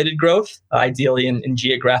concentrated growth, ideally in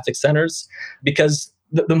geographic centers, because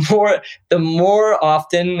the more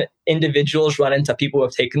often individuals run into people who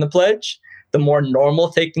have taken the pledge, the more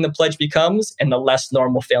normal taking the pledge becomes, and the less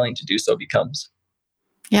normal failing to do so becomes.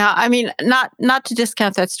 Yeah, I mean, not to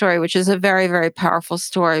discount that story, which is a very, very powerful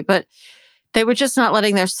story, but they were just not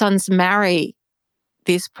letting their sons marry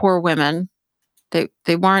these poor women.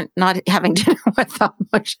 They weren't not having dinner with them,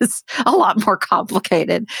 which is a lot more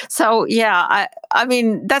complicated. So yeah, I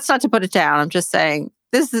mean, that's not to put it down. I'm just saying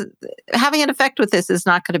this is having an effect with this is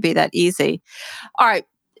not going to be that easy. All right.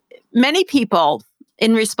 Many people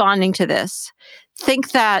in responding to this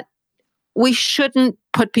think that we shouldn't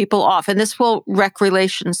put people off, and this will wreck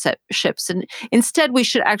relationships. And instead, we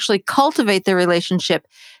should actually cultivate their relationship,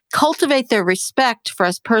 cultivate their respect for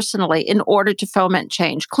us personally in order to foment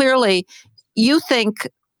change. Clearly, you think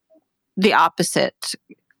the opposite.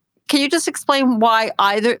 Can you just explain why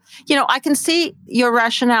either, I can see your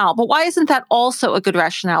rationale, but why isn't that also a good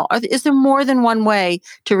rationale? Is there more than one way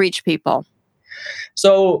to reach people?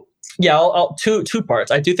 So, yeah, I'll two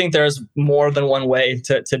parts. I do think there's more than one way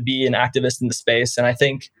to be an activist in the space. And I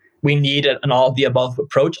think we need an all of the above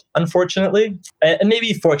approach, unfortunately, and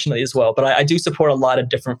maybe fortunately as well. But I do support a lot of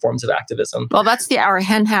different forms of activism. Well, that's our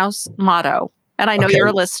Hen House motto. And I know you're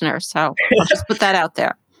a listener, so I'll just put that out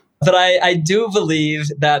there. But I do believe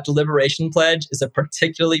that the Liberation Pledge is a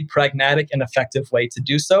particularly pragmatic and effective way to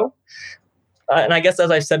do so. And I guess, as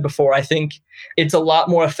I've said before, I think it's a lot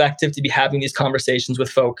more effective to be having these conversations with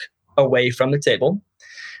folk away from the table.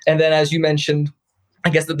 And then, as you mentioned, I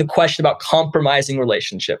guess the question about compromising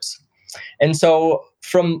relationships. And so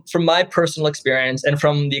from my personal experience and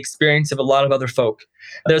from the experience of a lot of other folk,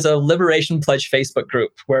 there's a Liberation Pledge Facebook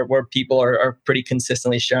group where people are pretty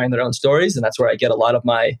consistently sharing their own stories. And that's where I get a lot of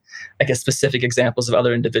my, I guess, specific examples of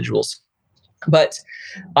other individuals. But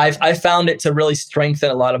I found it to really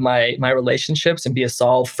strengthen a lot of my relationships and be a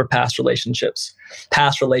solve for past relationships,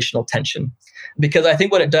 past relational tension. Because I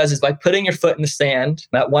think what it does is by putting your foot in the sand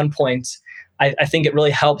at one point, I think it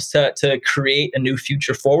really helps to create a new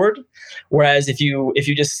future forward. Whereas if you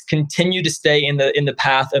just continue to stay in the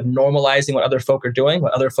path of normalizing what other folk are doing,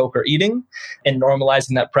 what other folk are eating, and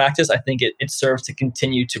normalizing that practice, I think it serves to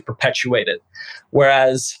continue to perpetuate it.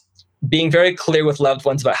 Whereas being very clear with loved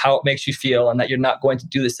ones about how it makes you feel and that you're not going to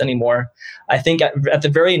do this anymore, I think at the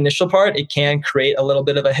very initial part, it can create a little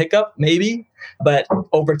bit of a hiccup, maybe. But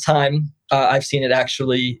over time, I've seen it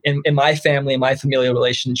actually in my family, in my familial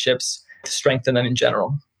relationships, to strengthen them in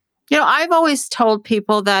general. I've always told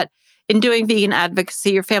people that in doing vegan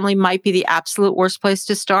advocacy, your family might be the absolute worst place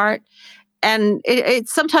to start. And it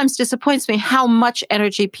sometimes disappoints me how much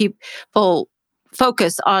energy people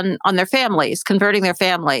focus on their families, converting their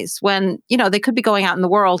families, when, they could be going out in the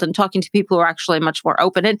world and talking to people who are actually much more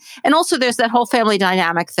open. And also there's that whole family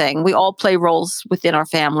dynamic thing. We all play roles within our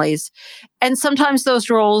families. And sometimes those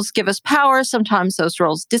roles give us power. Sometimes those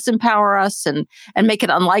roles disempower us and make it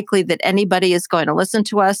unlikely that anybody is going to listen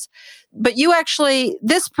to us. But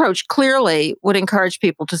this approach clearly would encourage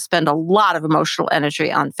people to spend a lot of emotional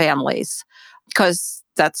energy on families, because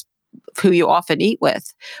that's who you often eat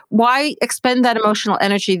with. Why expend that emotional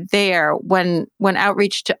energy there when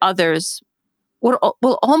outreach to others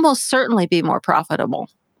will almost certainly be more profitable?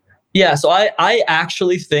 Yeah, so I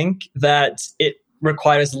actually think that it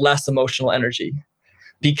requires less emotional energy,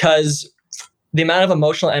 because the amount of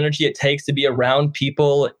emotional energy it takes to be around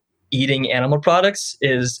people eating animal products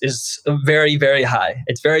is very, very high.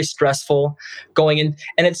 It's very stressful going in,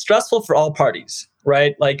 and it's stressful for all parties,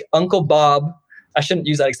 right? Like Uncle Bob, I shouldn't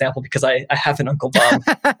use that example because I have an Uncle Bob,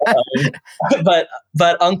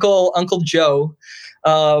 but Uncle Joe,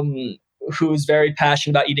 who's very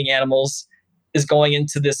passionate about eating animals, is going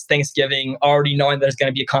into this Thanksgiving already knowing there's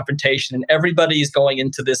going to be a confrontation, and everybody is going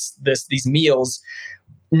into these meals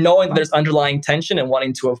knowing that there's underlying tension and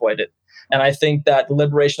wanting to avoid it. And I think that the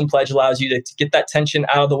Liberation Pledge allows you to get that tension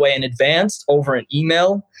out of the way in advance over an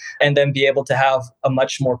email, and then be able to have a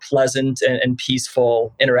much more pleasant and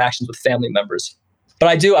peaceful interactions with family members. But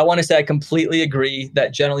I want to say I completely agree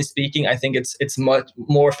that generally speaking, I think it's much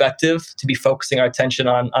more effective to be focusing our attention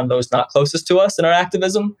on those not closest to us in our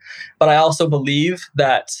activism. But I also believe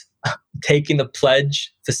that taking the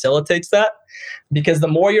pledge facilitates that, because the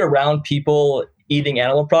more you're around people eating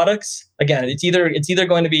animal products, again, it's either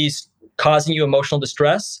going to be causing you emotional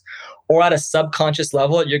distress, or at a subconscious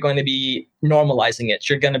level, you're going to be normalizing it.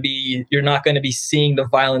 You're not going to be seeing the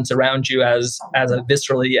violence around you as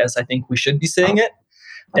viscerally as I think we should be seeing it.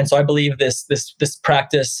 And so I believe this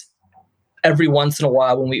practice every once in a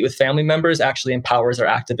while when we eat with family members actually empowers our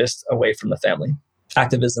activism away from the family.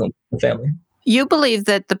 You believe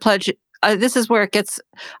that the pledge, this is where it gets,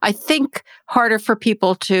 I think, harder for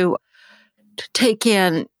people to take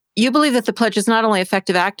in. You believe that the pledge is not only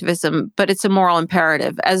effective activism, but it's a moral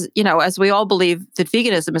imperative. As we all believe that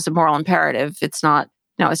veganism is a moral imperative. It's not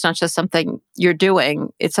just something you're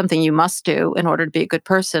doing. It's something you must do in order to be a good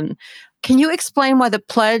person. Can you explain why the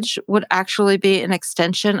pledge would actually be an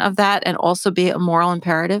extension of that and also be a moral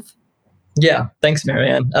imperative? Yeah, thanks,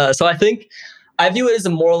 Marianne. So I think I view it as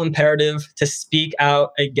a moral imperative to speak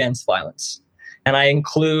out against violence. And I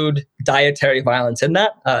include dietary violence in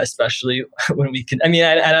that, especially when we can.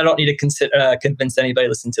 I don't need to convince anybody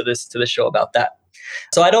listening to the show about that.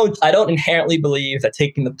 So I don't inherently believe that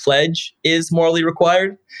taking the pledge is morally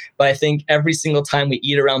required, but I think every single time we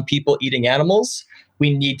eat around people eating animals,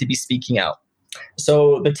 we need to be speaking out.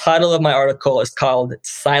 So the title of my article is called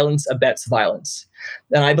 "Silence Abets Violence,"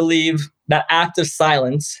 and I believe that act of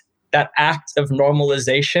silence, that act of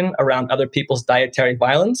normalization around other people's dietary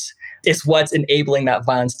violence, is what's enabling that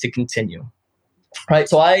violence to continue. Right?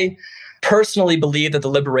 So I personally believe that the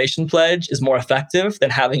Liberation Pledge is more effective than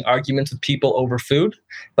having arguments with people over food,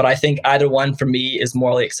 but I think either one for me is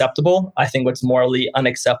morally acceptable. I think what's morally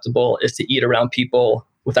unacceptable is to eat around people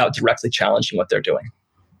without directly challenging what they're doing.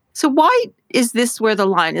 So why is this where the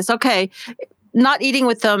line is? Okay, not eating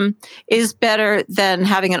with them is better than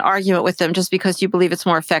having an argument with them just because you believe it's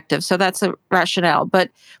more effective. So that's a rationale.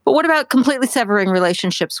 But what about completely severing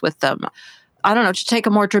relationships with them? I don't know, to take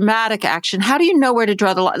a more dramatic action. How do you know where to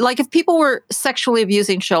draw the line? Like if people were sexually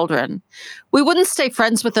abusing children, we wouldn't stay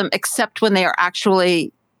friends with them except when they are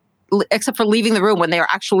actually except for leaving the room when they are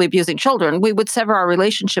actually abusing children, we would sever our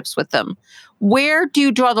relationships with them. Where do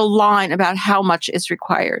you draw the line about how much is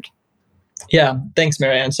required? Yeah, thanks,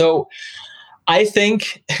 Marianne. So I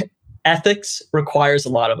think ethics requires a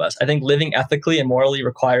lot of us. I think living ethically and morally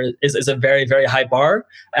is a very, very high bar.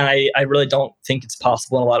 And I really don't think it's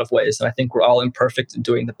possible in a lot of ways. And I think we're all imperfect and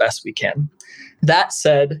doing the best we can. That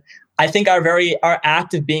said, I think our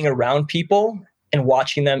act of being around people and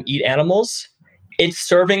watching them eat animals, it's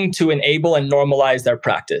serving to enable and normalize their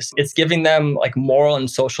practice. It's giving them like moral and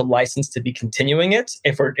social license to be continuing it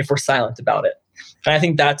if we're silent about it. And I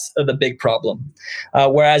think that's the big problem.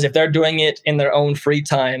 Whereas if they're doing it in their own free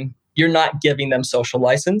time, you're not giving them social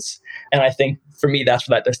license. And I think for me, that's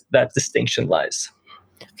where that distinction lies.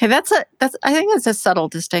 Okay, I think that's a subtle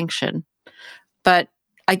distinction. But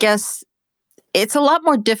I guess it's a lot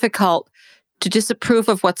more difficult to disapprove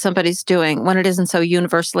of what somebody's doing when it isn't so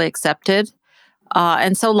universally accepted.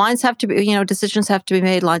 And so lines have to be, decisions have to be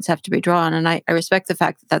made, lines have to be drawn. And I respect the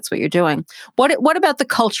fact that that's what you're doing. What about the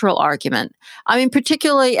cultural argument? I mean,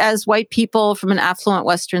 particularly as white people from an affluent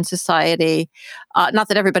Western society, not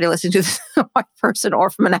that everybody listening to this is a white person or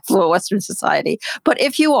from an affluent Western society, but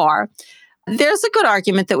if you are, there's a good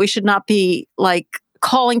argument that we should not be like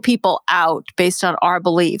calling people out based on our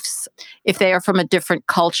beliefs if they are from a different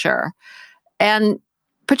culture. And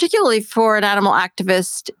particularly for an animal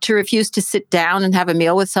activist to refuse to sit down and have a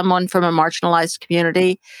meal with someone from a marginalized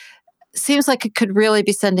community seems like it could really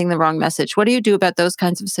be sending the wrong message. What do you do about those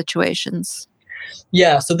kinds of situations?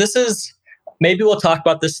 Yeah, so maybe we'll talk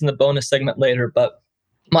about this in the bonus segment later, but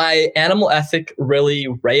my animal ethic really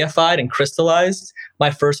reified and crystallized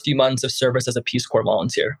my first few months of service as a Peace Corps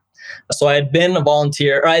volunteer. So I had been a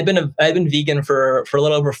volunteer, or I'd been vegan for a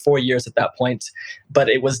little over 4 years at that point, but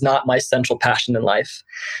it was not my central passion in life.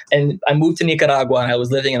 And I moved to Nicaragua, and I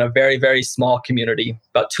was living in a very, very small community,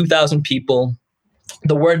 about 2,000 people.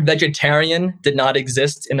 The word vegetarian did not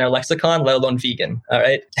exist in their lexicon, let alone vegan. All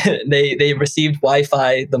right, they received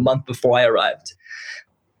Wi-Fi the month before I arrived.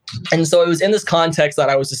 And so it was in this context that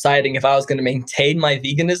I was deciding if I was going to maintain my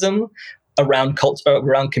veganism around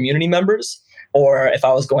community members, or if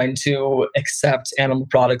I was going to accept animal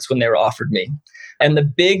products when they were offered me. And the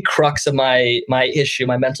big crux of my issue,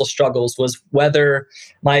 my mental struggles, was whether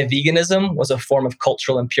my veganism was a form of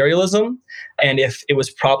cultural imperialism and if it was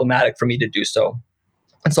problematic for me to do so.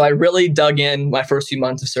 And so I really dug in my first few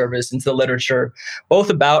months of service into the literature, both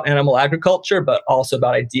about animal agriculture, but also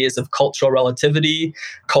about ideas of cultural relativity,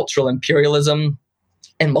 cultural imperialism,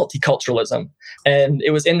 and multiculturalism. And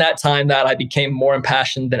it was in that time that I became more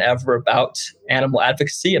impassioned than ever about animal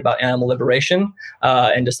advocacy, about animal liberation,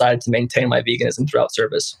 and decided to maintain my veganism throughout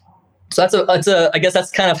service. So I guess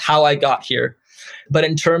that's kind of how I got here. But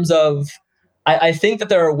in terms of, I think that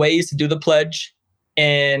there are ways to do the pledge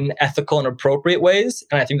in ethical and appropriate ways.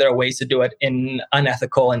 And I think there are ways to do it in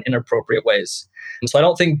unethical and inappropriate ways. And so I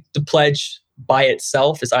don't think the pledge by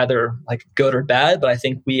itself is either like good or bad, but I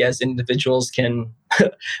think we as individuals can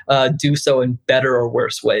do so in better or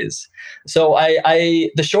worse ways. So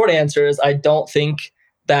the short answer is I don't think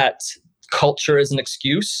that culture is an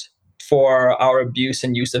excuse for our abuse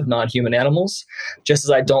and use of non-human animals, just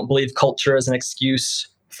as I don't believe culture is an excuse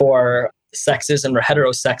for sexism or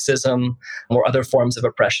heterosexism or other forms of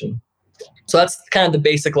oppression. So that's kind of the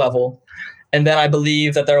basic level. And then I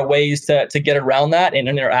believe that there are ways to get around that and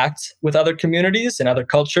interact with other communities and other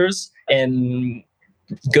cultures in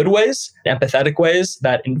good ways, empathetic ways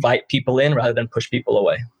that invite people in rather than push people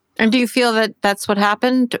away. And do you feel that that's what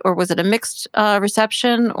happened, or was it a mixed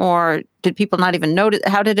reception, or did people not even notice?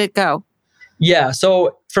 How did it go? Yeah,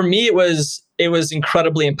 so for me, it was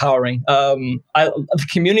incredibly empowering. The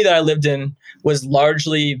community that I lived in was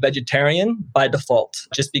largely vegetarian by default,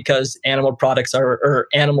 just because animal products or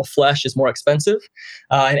animal flesh is more expensive,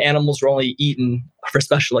 and animals were only eaten for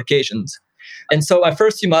special occasions. And so my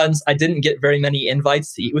first few months, I didn't get very many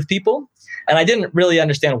invites to eat with people, and I didn't really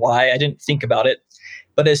understand why. I didn't think about it.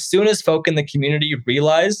 But as soon as folk in the community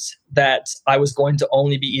realized that I was going to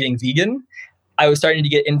only be eating vegan, I was starting to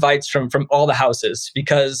get invites from all the houses,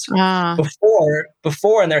 because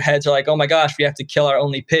before in their heads are like, oh my gosh, we have to kill our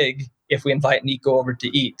only pig if we invite Nico over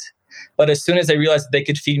to eat. But as soon as they realized that they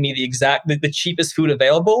could feed me the cheapest food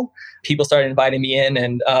available, people started inviting me in,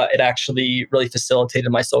 and it actually really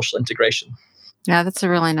facilitated my social integration. Yeah, that's a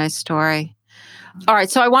really nice story. All right,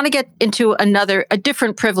 so I want to get into a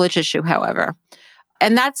different privilege issue, however,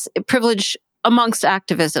 and that's privilege amongst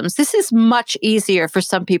activisms. This is much easier for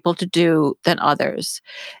some people to do than others.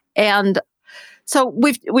 And So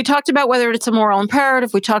we talked about whether it's a moral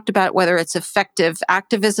imperative. We talked about whether it's effective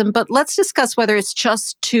activism, but let's discuss whether it's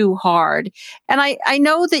just too hard. And I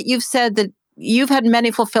know that you've said that you've had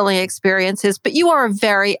many fulfilling experiences, but you are a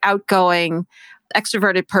very outgoing,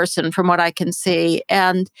 extroverted person from what I can see.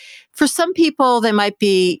 And for some people, they might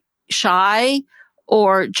be shy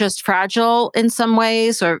or just fragile in some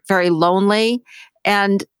ways or very lonely.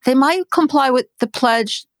 And they might comply with the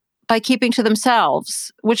pledge by keeping to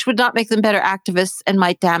themselves, which would not make them better activists and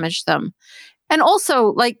might damage them. And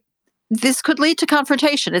also, like, this could lead to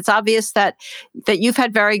confrontation. It's obvious that you've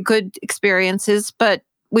had very good experiences, but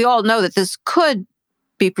we all know that this could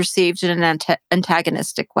be perceived in an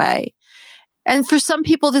antagonistic way. And for some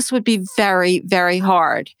people, this would be very, very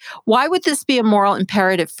hard. Why would this be a moral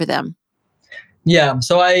imperative for them? Yeah.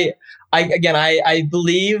 So I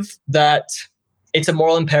believe that it's a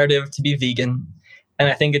moral imperative to be vegan. And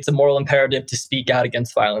I think it's a moral imperative to speak out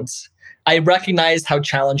against violence. I recognize how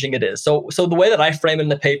challenging it is. So the way that I frame it in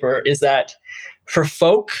the paper is that for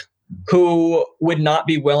folk who would not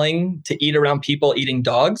be willing to eat around people eating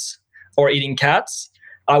dogs or eating cats,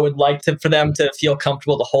 I would like for them to feel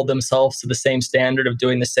comfortable to hold themselves to the same standard of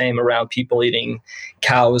doing the same around people eating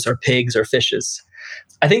cows or pigs or fishes.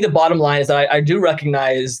 I think the bottom line is that I do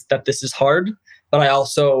recognize that this is hard, but I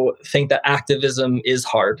also think that activism is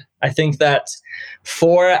hard. I think that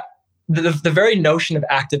for the very notion of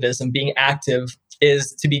activism, being active,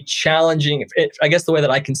 is to be challenging. I guess the way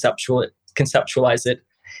that I conceptualize it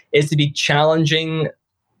is to be challenging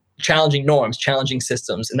norms, challenging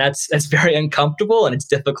systems. And that's very uncomfortable and it's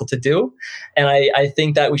difficult to do. And I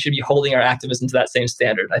think that we should be holding our activism to that same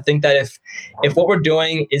standard. I think that if what we're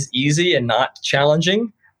doing is easy and not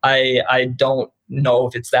challenging, I don't know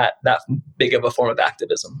if it's that big of a form of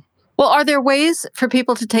activism. Well, are there ways for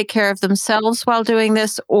people to take care of themselves while doing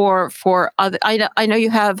this, or for other? I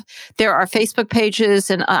know there are Facebook pages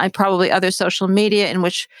and probably other social media in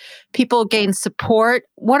which people gain support.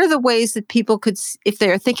 What are the ways that people could, if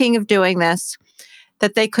they're thinking of doing this,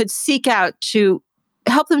 that they could seek out to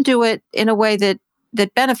help them do it in a way that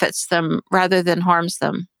benefits them rather than harms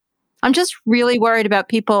them? I'm just really worried about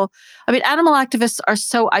people. I mean, animal activists are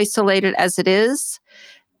so isolated as it is,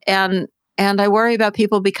 and I worry about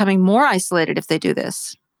people becoming more isolated if they do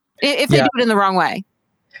this, if they do it in the wrong way.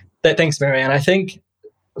 Thanks, Marianne. I do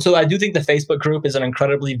think the Facebook group is an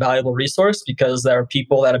incredibly valuable resource because there are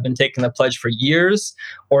people that have been taking the pledge for years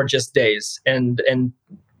or just days, and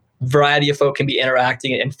variety of folk can be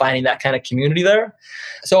interacting and finding that kind of community there.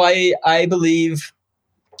 So I believe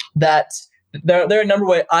that there are a number of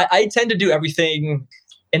ways. I tend to do everything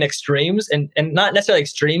in extremes and not necessarily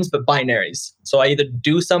extremes, but binaries. So I either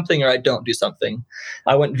do something or I don't do something.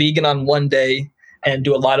 I went vegan on one day and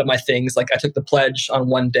do a lot of my things. Like I took the pledge on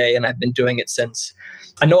one day and I've been doing it since.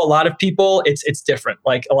 I know a lot of people, it's different.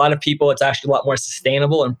 Like a lot of people, it's actually a lot more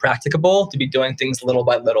sustainable and practicable to be doing things little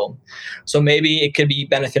by little. So maybe it could be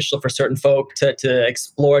beneficial for certain folk to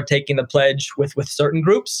explore taking the pledge with certain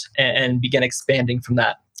groups and begin expanding from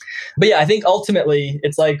that. But yeah, I think ultimately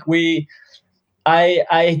it's like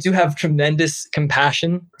I do have tremendous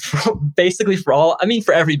compassion for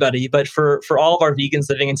everybody, but for all of our vegans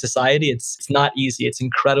living in society, it's not easy. It's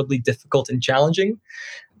incredibly difficult and challenging.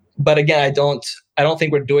 But again, I don't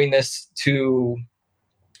think we're doing this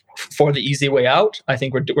for the easy way out. I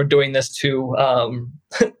think we're doing this to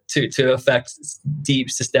affect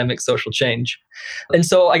deep systemic social change. And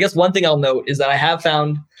so I guess one thing I'll note is that I have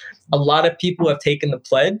found a lot of people who have taken the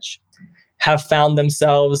pledge have found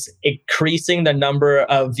themselves increasing the number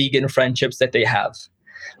of vegan friendships that they have,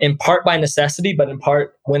 in part by necessity, but in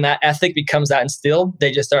part when that ethic becomes that instilled, they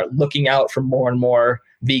just start looking out for more and more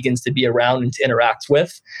vegans to be around and to interact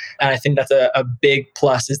with. And I think that's a big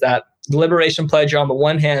plus, is that the Liberation Pledge, on the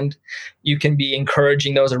one hand, you can be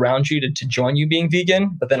encouraging those around you to join you being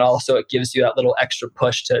vegan, but then also it gives you that little extra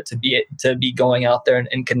push to be going out there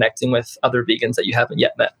and connecting with other vegans that you haven't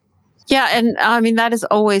yet met. Yeah, and I mean, that is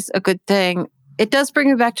always a good thing. It does bring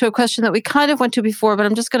me back to a question that we kind of went to before, but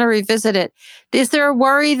I'm just going to revisit it. Is there a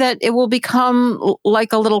worry that it will become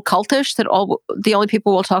like a little cultish, that the only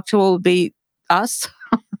people we'll talk to will be us?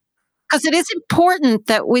 Because it is important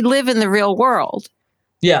that we live in the real world.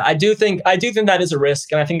 Yeah, I do think that is a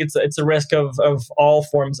risk, and I think it's a risk of all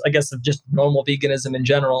forms, I guess, of just normal veganism in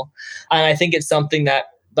general. And I think it's something that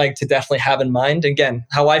to definitely have in mind. Again,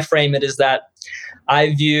 how I frame it is that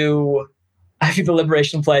I view the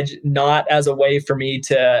Liberation Pledge not as a way for me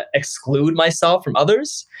to exclude myself from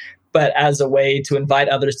others, but as a way to invite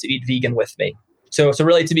others to eat vegan with me. So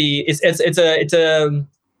really, to be it's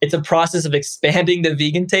it's a process of expanding the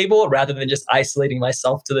vegan table rather than just isolating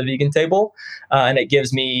myself to the vegan table. And it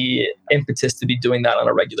gives me impetus to be doing that on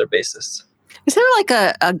a regular basis. Is there like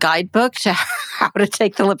a guidebook to how to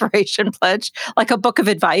take the Liberation Pledge, like a book of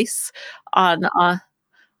advice on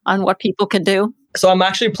what people can do? So I'm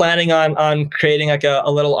actually planning on creating like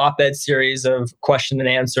a little op-ed series of question and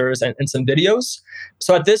answers and some videos.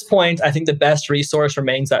 So at this point, I think the best resource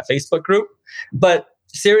remains that Facebook group. But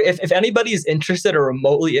if anybody is interested or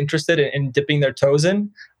remotely interested in dipping their toes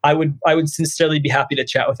in, I would sincerely be happy to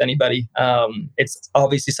chat with anybody. It's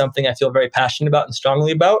obviously something I feel very passionate about and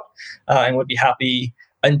strongly about, and would be happy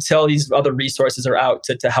until these other resources are out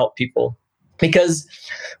to help people. Because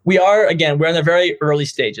we're in the very early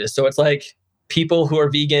stages. So it's like people who are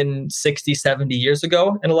vegan 60, 70 years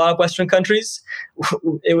ago in a lot of Western countries,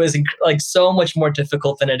 it was like so much more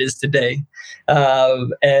difficult than it is today.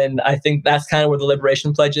 And I think that's kind of where the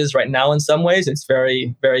Liberation Pledge is right now in some ways. It's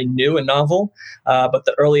very, very new and novel. But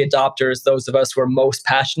the early adopters, those of us who are most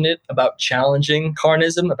passionate about challenging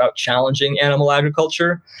carnism, about challenging animal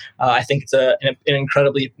agriculture, I think it's an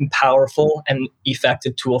incredibly powerful and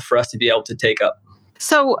effective tool for us to be able to take up.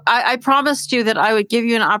 So I promised you that I would give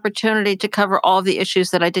you an opportunity to cover all of the issues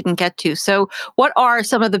that I didn't get to. So what are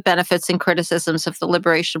some of the benefits and criticisms of the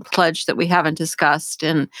Liberation Pledge that we haven't discussed,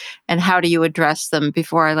 and how do you address them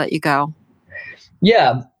before I let you go?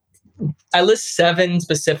 Yeah, I list 7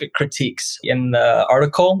 specific critiques in the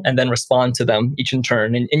article and then respond to them each in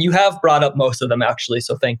turn. And you have brought up most of them, actually,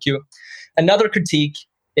 so thank you. Another critique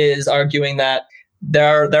is arguing that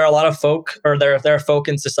there are a lot of folk, or there are folk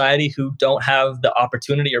in society who don't have the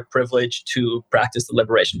opportunity or privilege to practice the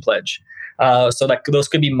Liberation Pledge. So that those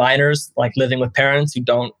could be minors, like living with parents who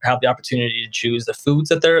don't have the opportunity to choose the foods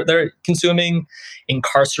that they're consuming,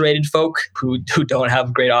 incarcerated folk who don't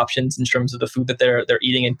have great options in terms of the food that they're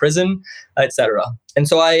eating in prison, etc. And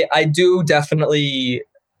so I do definitely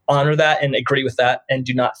honor that and agree with that, and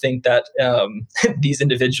do not think that these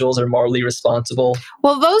individuals are morally responsible.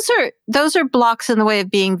 Well, those are blocks in the way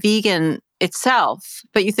of being vegan itself,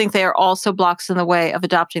 but you think they are also blocks in the way of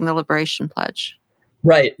adopting the Liberation Pledge.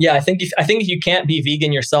 Right. Yeah. I think if you can't be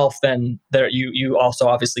vegan yourself, then you also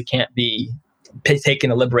obviously can't be taking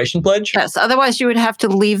the Liberation Pledge. Yes. Otherwise, you would have to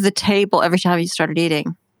leave the table every time you started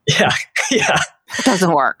eating. Yeah. Yeah. It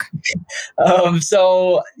doesn't work.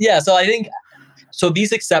 So I think. So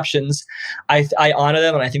these exceptions, I honor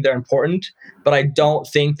them and I think they're important, but I don't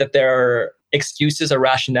think that they're excuses or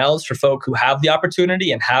rationales for folk who have the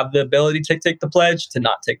opportunity and have the ability to take the pledge to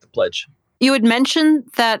not take the pledge. You had mentioned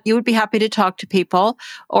that you would be happy to talk to people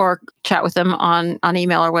or chat with them on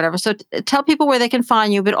email or whatever. So tell people where they can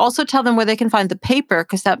find you, but also tell them where they can find the paper,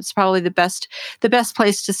 because that's probably the best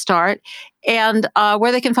place to start, and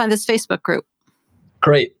where they can find this Facebook group.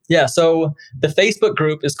 Great. Yeah. So the Facebook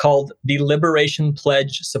group is called the Liberation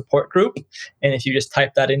Pledge Support Group. And if you just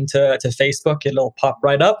type that into Facebook, it'll pop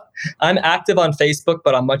right up. I'm active on Facebook,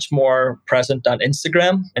 but I'm much more present on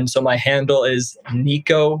Instagram. And so my handle is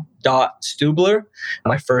Nico.Stubler,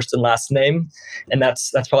 my first and last name. And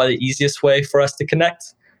that's probably the easiest way for us to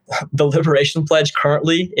connect. The Liberation Pledge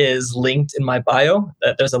currently is linked in my bio.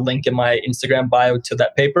 There's a link in my Instagram bio to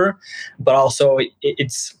that paper, but also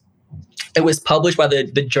it was published by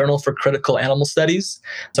the Journal for Critical Animal Studies,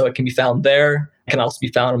 so it can be found there. It can also be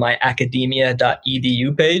found on my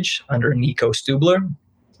academia.edu page under Nico Stubler.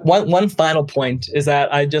 One final point is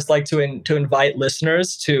that I'd just like to invite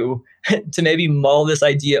listeners to maybe mull this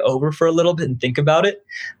idea over for a little bit and think about it.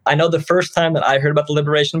 I know the first time that I heard about the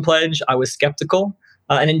Liberation Pledge, I was skeptical.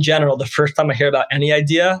 And in general, the first time I hear about any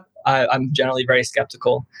idea, I'm generally very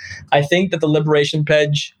skeptical. I think that the Liberation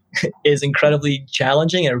Pledge is incredibly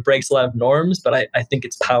challenging and it breaks a lot of norms, but I think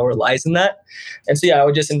its power lies in that. And so, I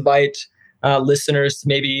would just invite listeners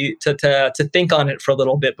maybe to think on it for a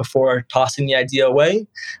little bit before tossing the idea away.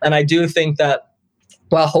 And I do think that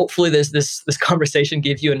while hopefully this conversation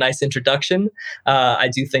gave you a nice introduction, I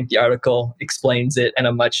do think the article explains it in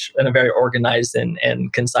a very organized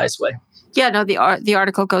and concise way. Yeah, no, the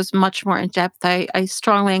article goes much more in depth. I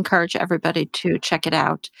strongly encourage everybody to check it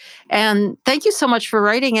out. And thank you so much for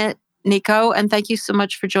writing it, Nico. And thank you so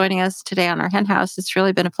much for joining us today on our Hen House. It's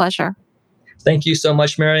really been a pleasure. Thank you so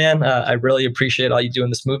much, Marianne. I really appreciate all you do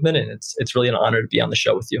in this movement. And it's really an honor to be on the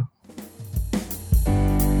show with you.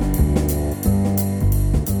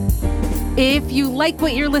 If you like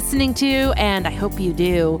what you're listening to, and I hope you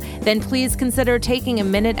do, then please consider taking a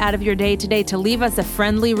minute out of your day today to leave us a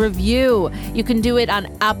friendly review. You can do it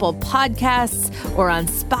on Apple Podcasts or on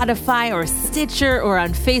Spotify or Stitcher or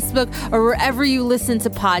on Facebook or wherever you listen to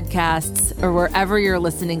podcasts or wherever you're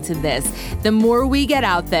listening to this. The more we get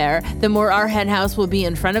out there, the more our henhouse will be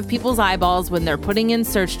in front of people's eyeballs when they're putting in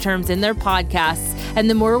search terms in their podcasts, and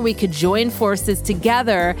the more we could join forces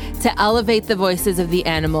together to elevate the voices of the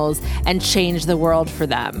animals and change the world for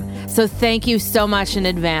them. So thank you so much in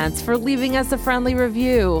advance for leaving us a friendly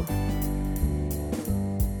review.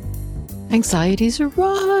 Anxieties are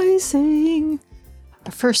rising.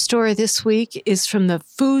 Our first story this week is from the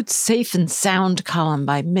Food Safe and Sound column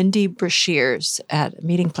by Mindy Brashears at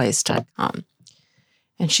meetingplace.com.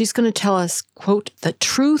 And she's going to tell us, quote, the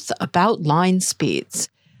truth about line speeds.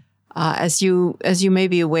 As you may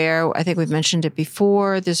be aware, I think we've mentioned it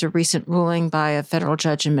before, there's a recent ruling by a federal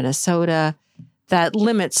judge in Minnesota that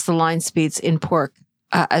limits the line speeds in pork,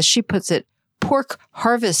 as she puts it, pork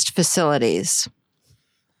harvest facilities.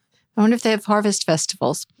 I wonder if they have harvest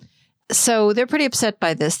festivals. So they're pretty upset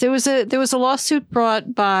by this. There was a lawsuit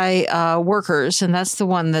brought by workers, and that's the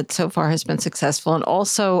one that so far has been successful, and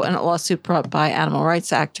also a lawsuit brought by animal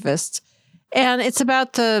rights activists. And it's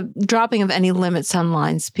about the dropping of any limits on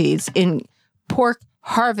line speeds in pork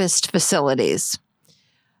harvest facilities.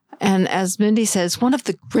 And as Mindy says, one of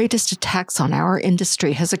the greatest attacks on our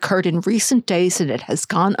industry has occurred in recent days, and it has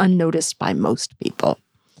gone unnoticed by most people.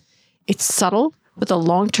 It's subtle, but the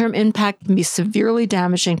long-term impact can be severely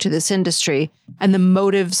damaging to this industry, and the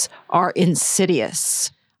motives are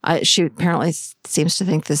insidious. She apparently seems to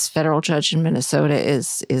think this federal judge in Minnesota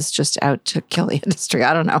is just out to kill the industry.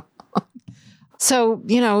 I don't know. So,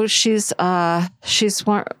 she's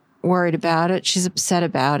worried about it. She's upset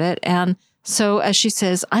about it. And so, as she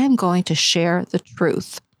says, I am going to share the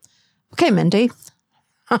truth. Okay, Mindy.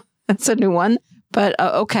 That's a new one. But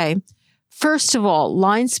okay. First of all,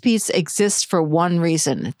 line speeds exist for one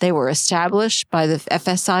reason. They were established by the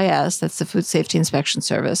FSIS, that's the Food Safety Inspection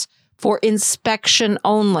Service, for inspection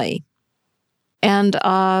only. And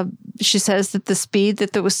she says that the speed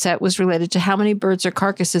that was set was related to how many birds or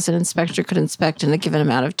carcasses an inspector could inspect in a given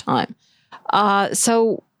amount of time.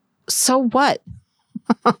 So what?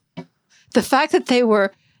 The fact that they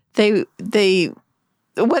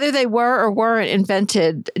whether they were or weren't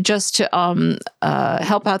invented just to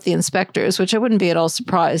help out the inspectors, which I wouldn't be at all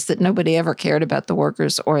surprised that nobody ever cared about the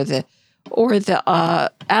workers or the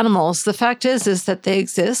animals. The fact is that they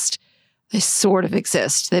exist. They sort of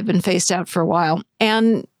exist. They've been phased out for a while.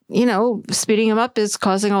 And, speeding them up is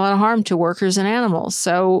causing a lot of harm to workers and animals.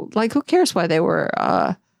 So, who cares why they were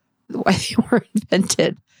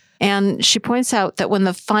invented? And she points out that when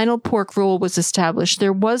the final pork rule was established,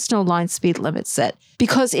 there was no line speed limit set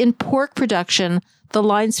because in pork production, the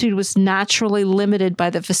line speed was naturally limited by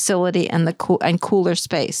the facility and cooler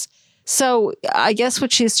space. So I guess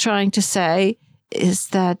what she's trying to say is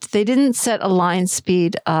that they didn't set a line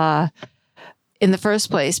speed in the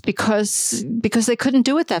first place because they couldn't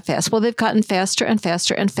do it that fast. Well, they've gotten faster and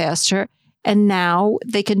faster and faster. And now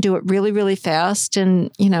they can do it really, really fast.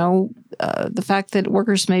 And, the fact that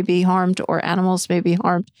workers may be harmed or animals may be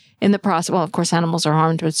harmed in the process. Well, of course, animals are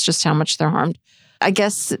harmed. It's just how much they're harmed. I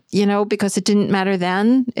guess, because it didn't matter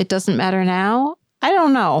then, it doesn't matter now. I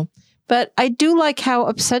don't know. But I do like how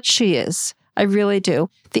upset she is. I really do.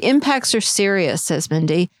 The impacts are serious, says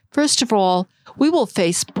Mindy. First of all, we will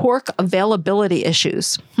face pork availability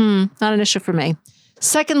issues. Not an issue for me.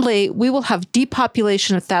 Secondly, we will have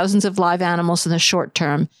depopulation of thousands of live animals in the short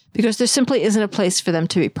term because there simply isn't a place for them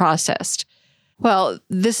to be processed. Well,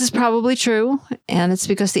 this is probably true, and it's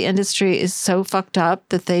because the industry is so fucked up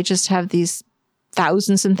that they just have these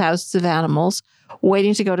thousands and thousands of animals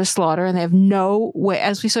waiting to go to slaughter, and they have no way,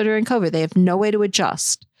 as we saw during COVID, they have no way to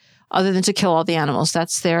adjust other than to kill all the animals.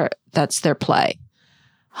 That's their play.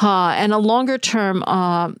 And a longer term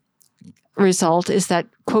result is that,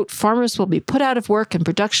 quote, farmers will be put out of work and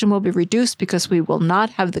production will be reduced because we will not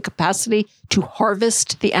have the capacity to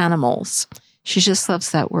harvest the animals. She just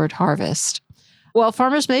loves that word, harvest. Well,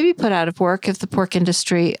 farmers may be put out of work if the pork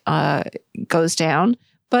industry goes down,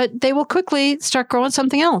 but they will quickly start growing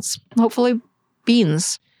something else, hopefully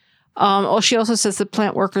beans. She also says that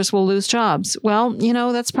plant workers will lose jobs. Well,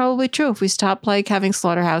 that's probably true. If we stop having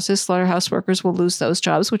slaughterhouses, slaughterhouse workers will lose those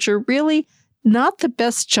jobs, which are really not the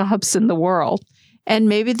best jobs in the world. And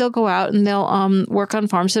maybe they'll go out and they'll work on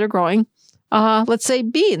farms that are growing, let's say,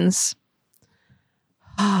 beans.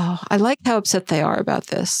 Oh, I like how upset they are about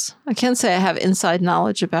this. I can't say I have inside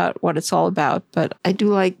knowledge about what it's all about, but I do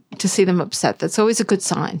like to see them upset. That's always a good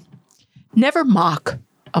sign. Never mock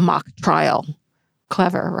a mock trial.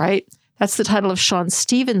 Clever, right? That's the title of Sean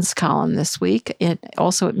Stevens' column this week,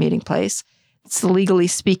 also at Meeting Place. It's the Legally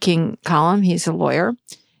Speaking column. He's a lawyer.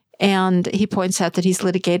 And he points out that he's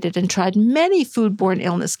litigated and tried many foodborne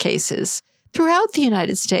illness cases throughout the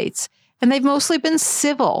United States. And they've mostly been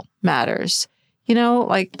civil matters. You know,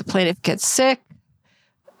 like the plaintiff gets sick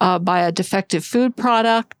by a defective food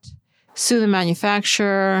product, sue the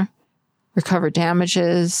manufacturer, recover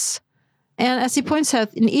damages. And as he points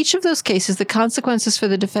out, in each of those cases, the consequences for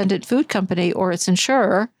the defendant food company or its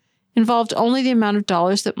insurer involved only the amount of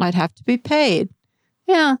dollars that might have to be paid.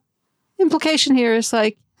 Yeah, implication here is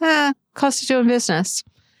like, cost of doing business.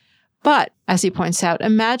 But, as he points out,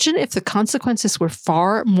 imagine if the consequences were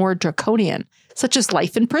far more draconian, such as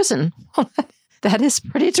life in prison. That is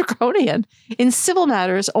pretty draconian. In civil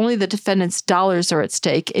matters, only the defendant's dollars are at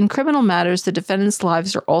stake. In criminal matters, the defendant's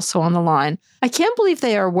lives are also on the line. I can't believe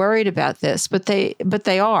they are worried about this, but they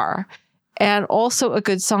are. And also a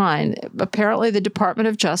good sign. Apparently, the Department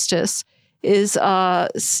of Justice is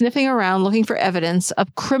sniffing around looking for evidence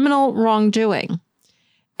of criminal wrongdoing.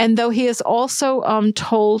 And though he has also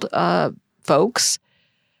told folks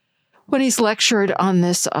when he's lectured on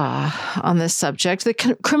this subject,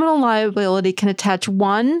 that criminal liability can attach,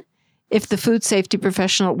 one, if the food safety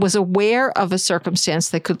professional was aware of a circumstance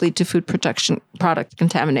that could lead to food product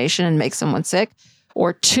contamination and make someone sick,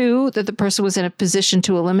 or two, that the person was in a position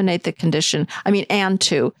to eliminate the condition. And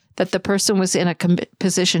two, that the person was in a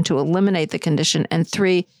position to eliminate the condition, and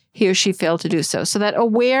three, he or she failed to do so. So that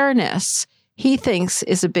awareness, he thinks,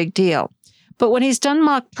 is a big deal. But when he's done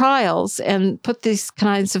mock trials and put these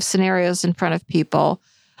kinds of scenarios in front of people,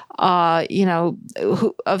 an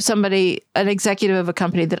executive of a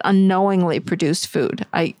company that unknowingly produced food,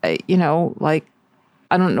 I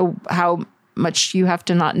don't know how much you have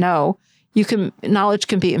to not know. Knowledge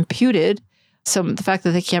can be imputed. So the fact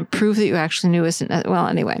that they can't prove that you actually knew isn't, well,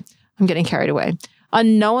 anyway, I'm getting carried away.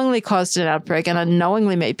 Unknowingly caused an outbreak and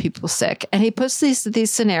unknowingly made people sick. And he puts these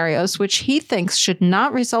scenarios, which he thinks should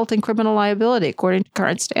not result in criminal liability according to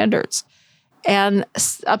current standards. And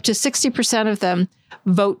up to 60% of them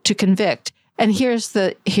vote to convict. And here's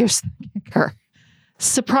the kicker.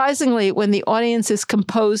 Surprisingly, when the audience is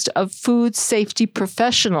composed of food safety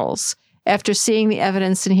professionals, after seeing the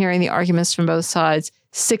evidence and hearing the arguments from both sides,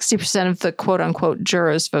 60% of the quote-unquote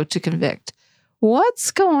jurors vote to convict.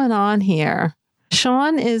 What's going on here?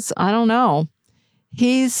 Sean is, I don't know.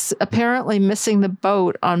 He's apparently missing the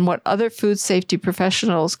boat on what other food safety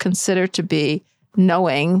professionals consider to be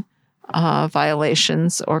knowing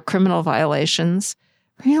violations or criminal violations.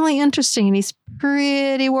 Really interesting, and he's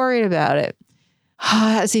pretty worried about it.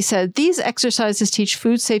 As he said, these exercises teach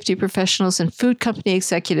food safety professionals and food company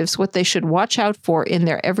executives what they should watch out for in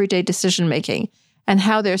their everyday decision-making and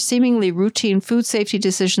how their seemingly routine food safety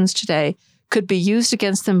decisions today could be used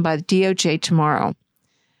against them by the DOJ tomorrow.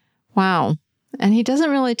 Wow. And he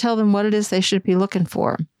doesn't really tell them what it is they should be looking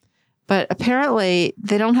for. But apparently,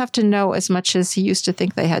 they don't have to know as much as he used to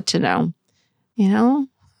think they had to know. You know?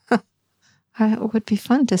 It would be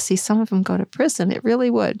fun to see some of them go to prison. It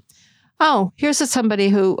really would. Oh, here's somebody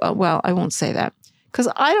who, I won't say that, because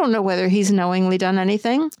I don't know whether he's knowingly done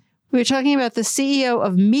anything. We were talking about the CEO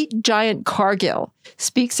of meat giant Cargill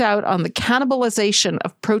speaks out on the cannibalization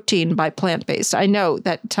of protein by plant-based. I know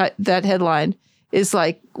that that headline is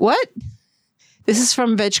like, what? This is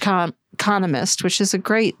from Vegeconomist, which is a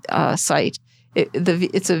great site.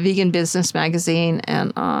 It's a vegan business magazine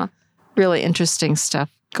and really interesting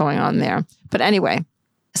stuff going on there. But anyway,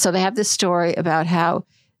 so they have this story about how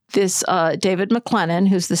this David McLennan,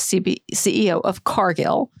 who's the CEO of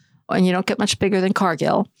Cargill, and you don't get much bigger than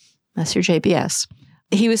Cargill, that's your JBS.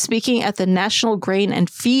 He was speaking at the National Grain and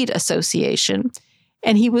Feed Association,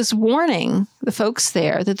 and he was warning the folks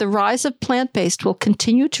there that the rise of plant-based will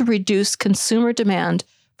continue to reduce consumer demand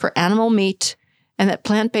for animal meat and that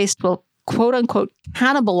plant-based will, quote-unquote,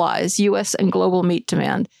 cannibalize U.S. and global meat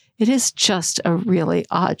demand. It is just a really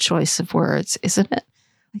odd choice of words, isn't it?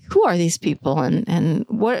 Like, who are these people and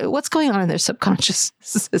what's going on in their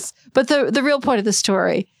subconsciousness? But the real point of the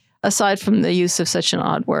story, aside from the use of such an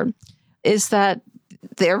odd word, is that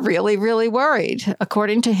they're really, really worried.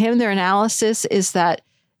 According to him, their analysis is that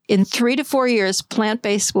in 3 to 4 years,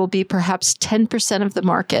 plant-based will be perhaps 10% of the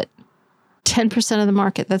market. 10% of the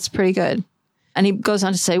market. That's pretty good. And he goes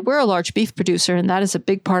on to say, we're a large beef producer, and that is a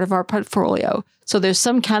big part of our portfolio. So there's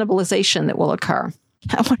some cannibalization that will occur.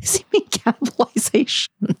 What does he mean,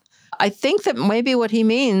 cannibalization? I think that maybe what he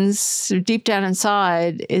means deep down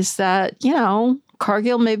inside is that,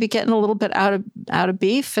 Cargill may be getting a little bit out of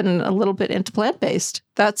beef and a little bit into plant-based.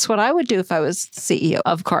 That's what I would do if I was the CEO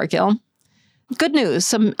of Cargill. Good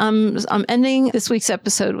news. I'm ending this week's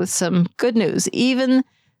episode with some good news. Even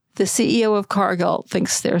the CEO of Cargill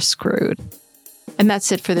thinks they're screwed. And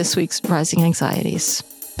that's it for this week's Rising Anxieties.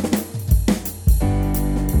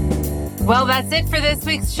 Well, that's it for this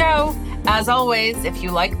week's show. As always, if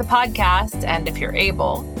you like the podcast and if you're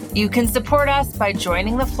able, you can support us by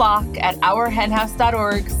joining the flock at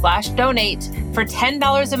ourhenhouse.org/donate for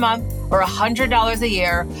 $10 a month or $100 a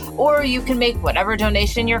year, or you can make whatever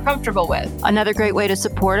donation you're comfortable with. Another great way to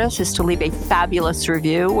support us is to leave a fabulous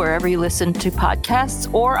review wherever you listen to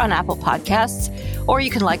podcasts or on Apple Podcasts, or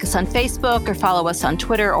you can like us on Facebook or follow us on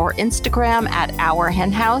Twitter or Instagram at Our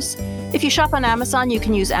Hen House. If you shop on Amazon, you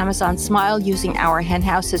can use Amazon Smile using Our Hen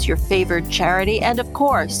House as your favored charity. And of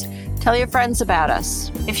course, tell your friends about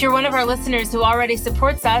us. If you're one of our listeners who already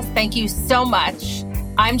supports us, thank you so much.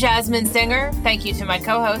 I'm Jasmine Singer. Thank you to my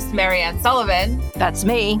co-host, Marianne Sullivan. That's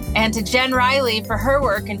me. And to Jen Riley for her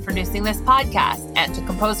work in producing this podcast, and to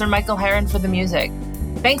composer Michael Heron for the music.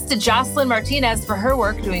 Thanks to Jocelyn Martinez for her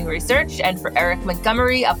work doing research, and for Eric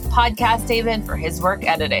Montgomery of Podcast Haven for his work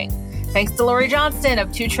editing. Thanks to Lori Johnston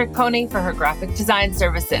of Two Trick Pony for her graphic design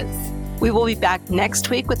services. We will be back next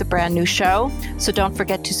week with a brand new show, so don't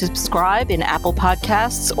forget to subscribe in Apple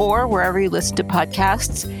Podcasts or wherever you listen to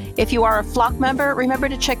podcasts. If you are a Flock member, remember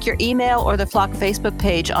to check your email or the Flock Facebook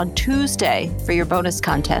page on Tuesday for your bonus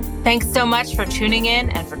content. Thanks so much for tuning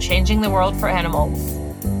in and for changing the world for animals.